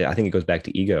think it goes back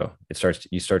to ego. It's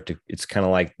kind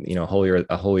of like,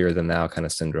 holier than thou kind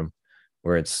of syndrome,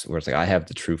 where it's like, I have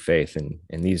the true faith, and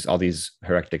all these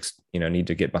heretics, need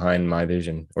to get behind my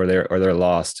vision, or they're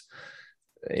lost.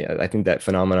 Yeah, I think that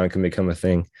phenomenon can become a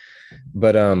thing.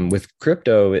 But with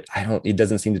crypto, it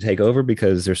doesn't seem to take over,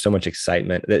 because there's so much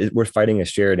excitement that we're fighting a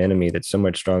shared enemy that's so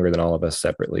much stronger than all of us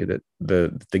separately, that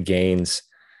the gains,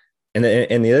 and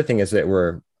the other thing is that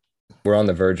we're on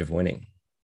the verge of winning.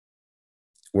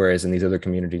 Whereas in these other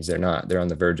communities, they're on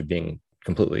the verge of being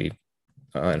completely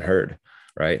unheard,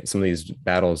 right? Some of these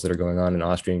battles that are going on in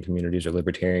Austrian communities or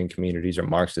libertarian communities or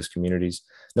Marxist communities,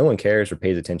 no one cares or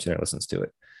pays attention or listens to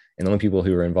it. And the only people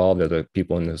who are involved are the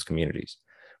people in those communities.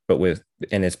 But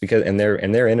it's because, and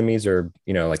their enemies are,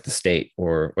 like the state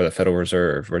or the Federal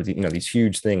Reserve, or these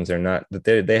huge things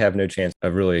they have no chance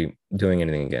of really doing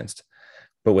anything against.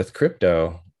 But with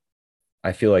crypto,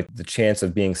 I feel like the chance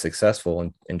of being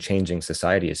successful and changing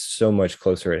society is so much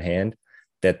closer at hand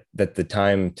that the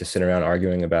time to sit around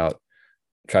arguing about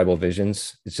tribal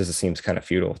visions, it seems kind of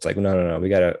futile. It's like, no, we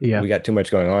got too much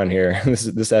going on here.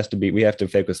 This has to be, we have to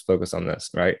focus on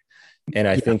this, right? And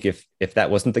I think if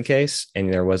that wasn't the case,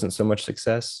 and there wasn't so much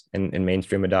success in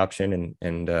mainstream adoption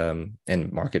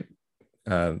and market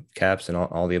caps and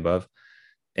all the above,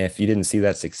 if you didn't see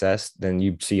that success, then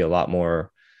you'd see a lot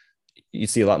more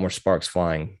sparks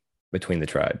flying between the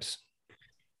tribes.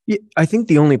 Yeah, I think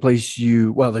the only place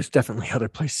there's definitely other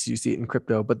places you see it in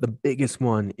crypto, but the biggest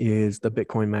one is the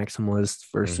Bitcoin maximalists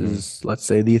versus, let's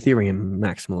say, the Ethereum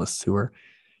maximalists, who are,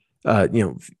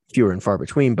 fewer and far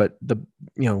between. But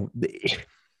you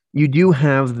do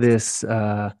have this,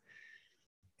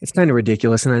 it's kind of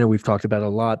ridiculous. And I know we've talked about it a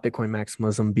lot, Bitcoin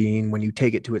maximalism being, when you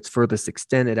take it to its furthest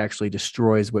extent, it actually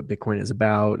destroys what Bitcoin is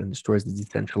about and destroys the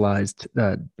decentralized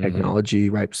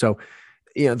technology, right? So,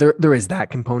 there is that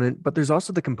component, but there's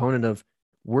also the component of,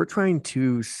 we're trying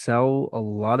to sell a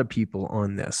lot of people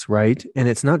on this, right? And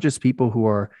it's not just people who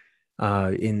are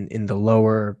in the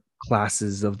lower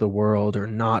classes of the world, or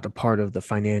not a part of the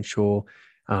financial,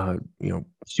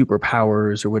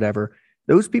 superpowers or whatever.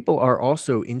 Those people are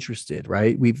also interested,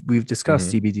 right? We've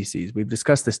discussed CBDCs, we've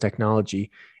discussed this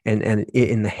technology and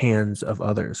in the hands of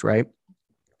others, right?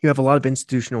 You have a lot of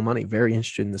institutional money very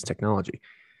interested in this technology.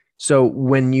 So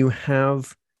when you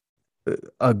have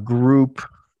a group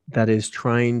that is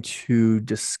trying to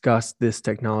discuss this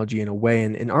technology in a way,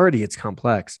 and already it's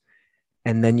complex,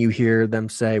 and then you hear them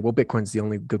say, well, Bitcoin's the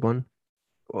only good one.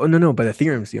 Oh, no, but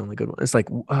Ethereum's the only good one. It's like,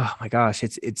 oh my gosh,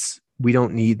 we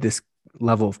don't need this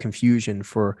level of confusion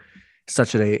for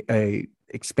such a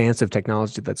expansive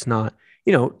technology that's not,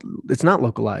 you know, it's not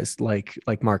localized like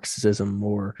Marxism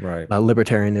or Right.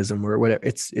 libertarianism or whatever.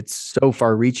 It's so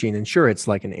far reaching, and sure, it's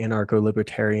like an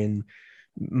anarcho-libertarian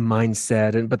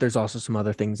mindset, but there's also some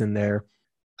other things in there.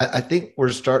 I think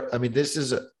I mean, this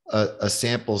is a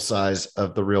sample size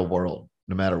of the real world,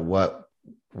 no matter what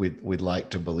we'd like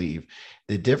to believe.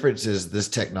 The difference is this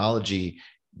technology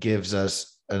gives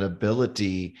us an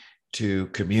ability to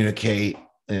communicate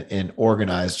and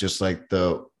organize, just like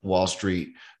the Wall Street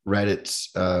Reddit's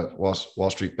Wall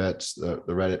Street Bets, the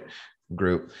Reddit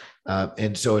group.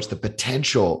 And so it's the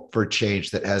potential for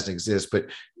change that hasn't existed. But,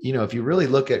 you know, if you really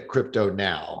look at crypto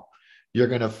now, you're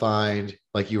going to find,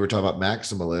 like you were talking about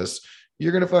maximalists,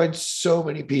 you're going to find so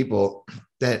many people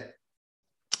that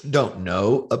don't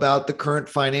know about the current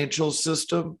financial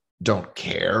system, don't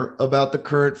care about the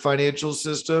current financial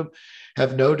system,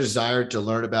 have no desire to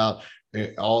learn about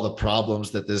all the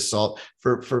problems that this solves.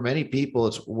 For many people,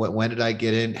 it's when did I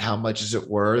get in? How much is it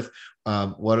worth?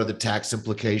 What are the tax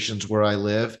implications where I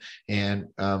live? And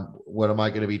what am I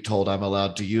going to be told I'm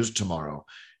allowed to use tomorrow?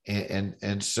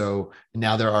 And so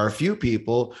now there are a few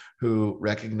people who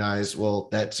recognize, well,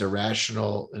 that's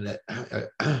irrational, and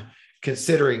that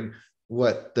considering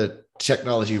what the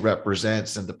technology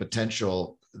represents and the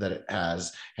potential that it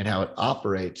has and how it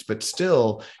operates, but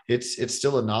still it's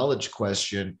still a knowledge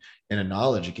question in a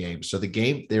knowledge game. So the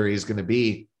game theory is going to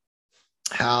be,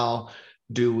 how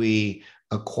do we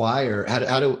acquire,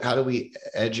 how do we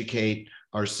educate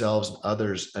ourselves and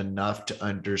others enough to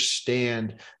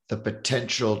understand the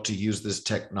potential to use this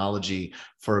technology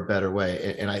for a better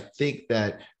way? And I think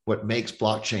that what makes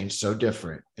blockchain so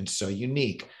different and so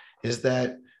unique is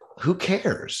that who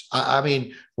cares? I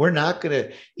mean, we're not going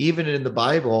to, even in the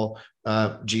Bible,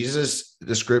 Jesus,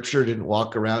 the scripture didn't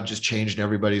walk around just changing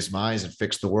everybody's minds and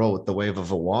fix the world with the wave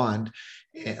of a wand.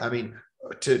 I mean,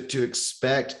 to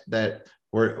expect that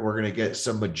we're going to get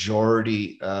some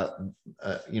majority,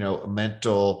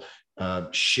 mental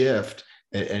shift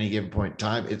at any given point in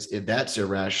time, that's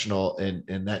irrational,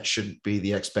 and that shouldn't be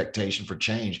the expectation for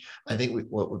change. I think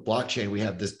with blockchain, we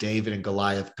have this David and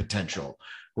Goliath potential.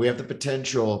 We have the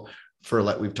potential for,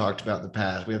 like we've talked about in the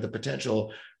past, we have the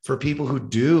potential for people who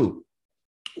do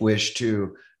wish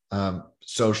to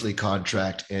socially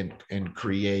contract and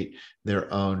create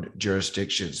their own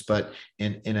jurisdictions, but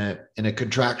in a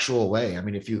contractual way. I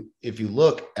mean, if you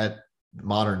look at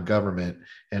modern government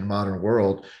and modern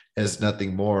world as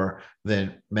nothing more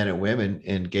than men and women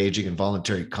engaging in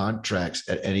voluntary contracts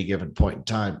at any given point in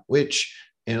time, which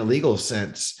in a legal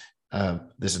sense,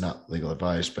 this is not legal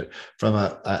advice, but from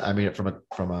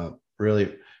a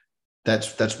really,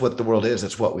 that's what the world is.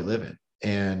 That's what we live in.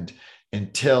 And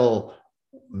until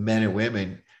men and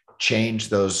women change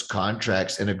those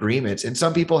contracts and agreements, and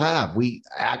some people have, we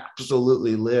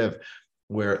absolutely live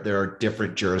where there are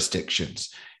different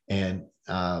jurisdictions, and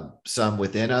some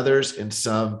within others and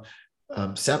some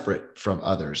separate from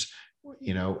others,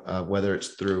 whether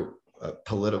it's through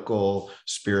political,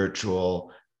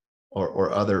 spiritual,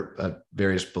 or other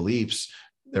various beliefs.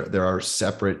 There are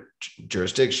separate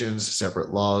jurisdictions,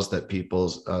 separate laws that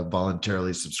people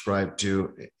voluntarily subscribe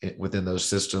to within those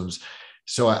systems.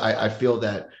 So I feel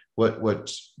that what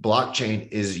blockchain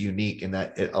is unique in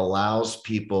that it allows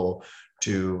people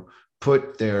to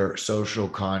put their social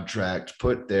contract,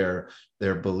 put their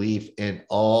belief in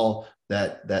all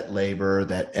that labor,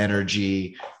 that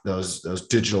energy, those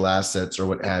digital assets or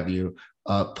what have you,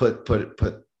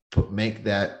 make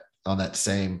that on that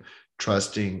same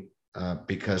trusting,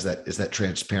 because that is that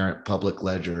transparent public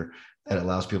ledger that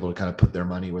allows people to kind of put their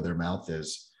money where their mouth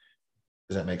is.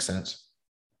 Does that make sense?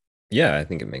 Yeah, I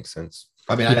think it makes sense.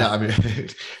 I mean, yeah. I know.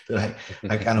 I mean,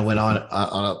 I kind of went on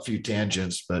a few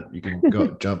tangents, but you can go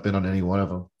jump in on any one of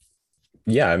them.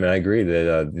 Yeah, I mean, I agree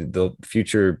that the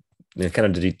future,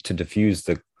 kind of to diffuse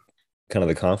the kind of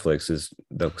the conflicts, is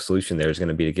the solution there is going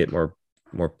to be to get more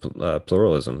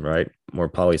pluralism, right? More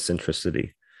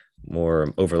polycentricity,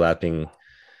 more overlapping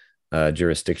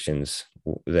jurisdictions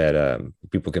that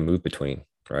people can move between,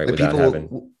 right? Like without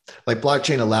having, like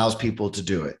blockchain allows people to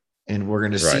do it. And we're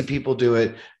going to see people do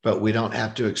it, but we don't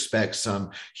have to expect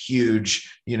some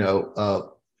huge,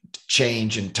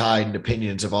 change and tide and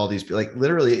opinions of all these. Like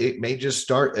literally, it may just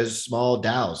start as small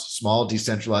DAOs, small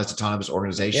decentralized autonomous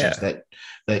organizations that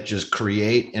just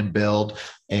create and build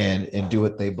and do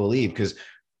what they believe. Because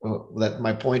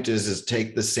my point is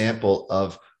take the sample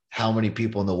of how many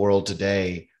people in the world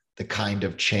today, the kind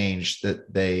of change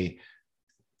that they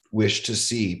wish to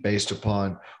see based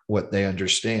upon what they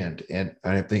understand. And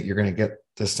I think you're going to get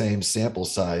the same sample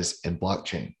size in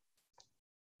blockchain.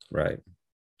 Right.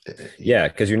 Yeah,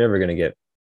 because you're never going to get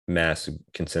mass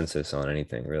consensus on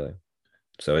anything, really.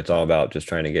 So it's all about just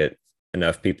trying to get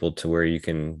enough people to where you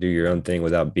can do your own thing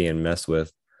without being messed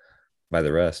with by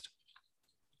the rest.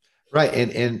 Right.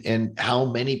 And how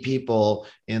many people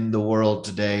in the world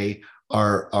today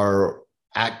are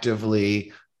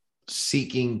actively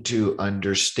seeking to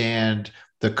understand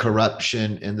the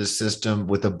corruption in the system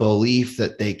with a belief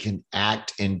that they can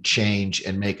act and change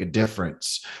and make a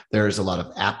difference. There's a lot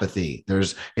of apathy.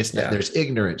 There's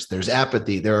ignorance, there's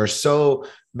apathy. There are so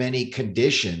many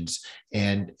conditions.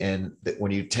 And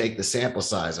when you take the sample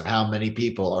size of how many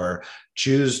people are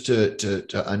choose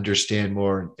to understand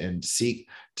more and seek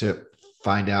to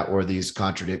find out where these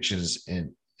contradictions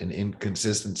and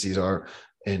inconsistencies are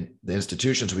in the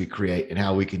institutions we create and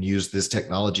how we can use this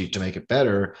technology to make it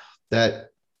better, that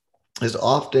is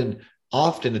often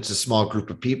it's a small group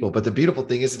of people. But the beautiful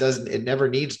thing is it never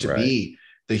needs to be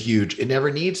the huge, it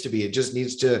never needs to be, it just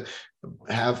needs to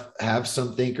have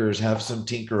some thinkers, have some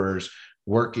tinkerers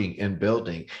working and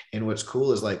building. And what's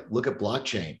cool is, like, look at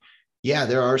blockchain. Yeah,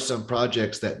 there are some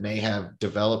projects that may have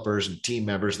developers and team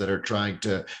members that are trying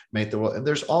to make the world. And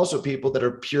there's also people that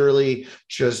are purely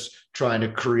just trying to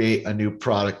create a new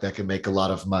product that can make a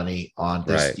lot of money on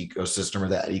this ecosystem or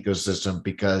that ecosystem,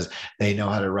 because they know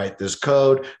how to write this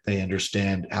code. They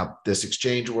understand how this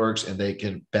exchange works, and they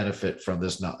can benefit from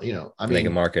this. They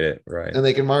can market it. Right. And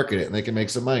they can market it, and they can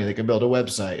make some money. They can build a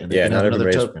website, and they can have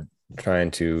another token. Trying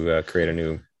to create a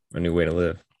new way to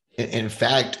live. In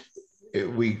fact,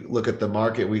 we look at the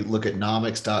market, we look at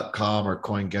nomics.com or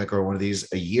CoinGecko or one of these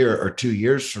a year or 2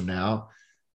 years from now,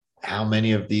 how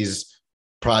many of these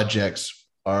projects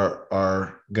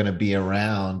are going to be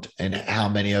around, and how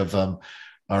many of them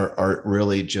are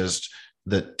really just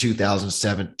the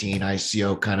 2017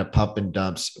 ICO kind of pump and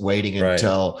dumps, waiting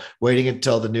until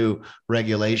the new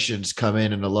regulations come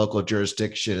in a local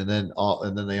jurisdiction, and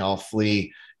then they all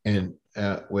flee and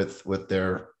with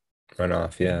their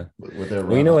runoff.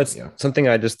 It's something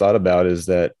I just thought about is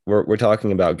that we're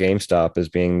talking about GameStop as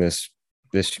being this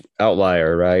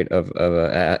outlier, right, of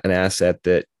an asset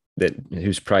that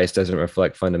whose price doesn't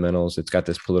reflect fundamentals. It's got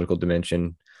this political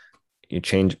dimension. You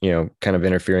change, kind of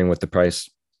interfering with the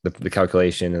price, the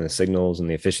calculation and the signals and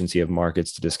the efficiency of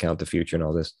markets to discount the future and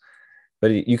all this.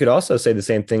 But you could also say the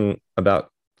same thing about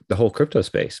the whole crypto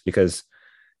space, because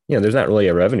there's not really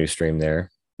a revenue stream there.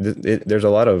 There's a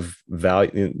lot of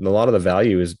value. A lot of the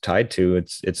value is tied to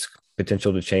its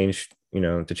potential to change,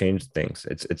 to change things.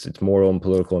 It's moral and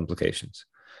political implications,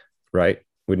 right?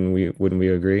 Wouldn't we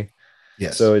agree?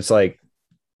 Yes. So it's like,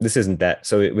 this isn't that.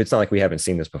 So it's not like we haven't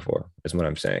seen this before, is what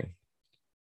I'm saying.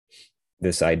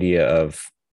 This idea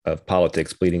of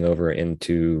politics bleeding over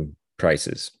into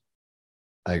prices.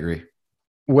 I agree.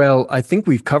 Well, I think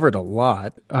we've covered a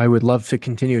lot. I would love to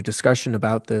continue a discussion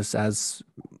about this as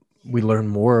we learn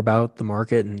more about the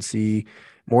market and see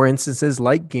more instances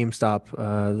like GameStop,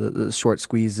 the short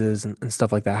squeezes and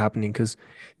stuff like that happening, because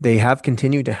they have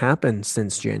continued to happen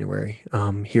since January,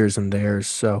 here's and there's.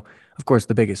 So, of course,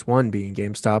 the biggest one being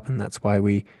GameStop, and that's why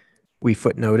we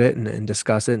footnote it and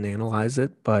discuss it and analyze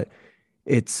it. But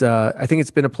it's I think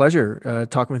it's been a pleasure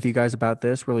talking with you guys about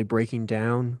this, really breaking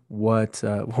down what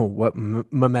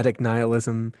memetic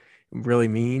nihilism really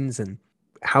means, and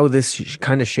how this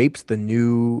kind of shapes the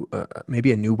new,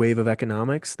 maybe a new wave of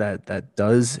economics that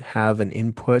does have an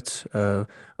input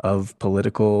of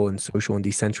political and social and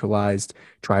decentralized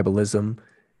tribalism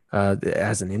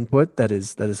as an input. That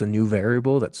is a new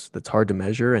variable that's hard to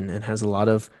measure and has a lot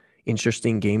of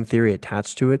interesting game theory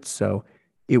attached to it. So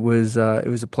it was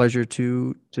a pleasure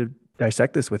to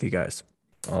dissect this with you guys.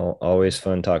 Always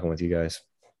fun talking with you guys.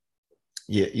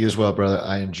 Yeah, you as well, brother.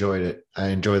 I enjoyed it. I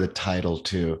enjoy the title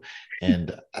too.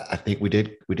 And I think we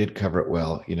did cover it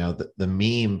well. The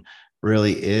meme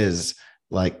really is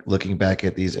like looking back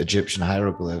at these Egyptian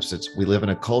hieroglyphs. We live in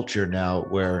a culture now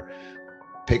where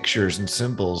pictures and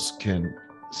symbols can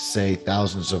say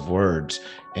thousands of words.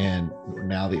 And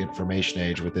now the information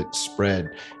age, with it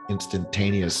spread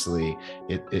instantaneously,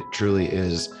 it truly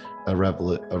is a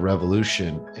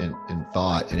revolution in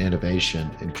thought and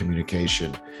innovation and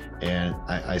communication. And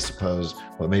I suppose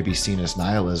what may be seen as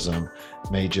nihilism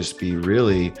may just be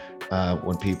really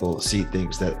when people see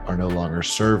things that are no longer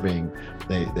serving,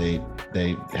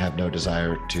 they have no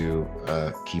desire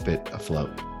to keep it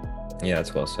afloat. Yeah,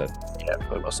 that's well said. Yeah,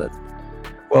 really well said.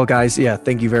 Well, guys,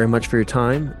 thank you very much for your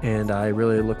time, and I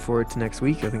really look forward to next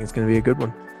week. I think it's going to be a good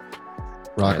one.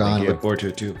 Rock on. Look forward to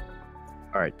it too.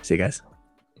 All right. See you guys.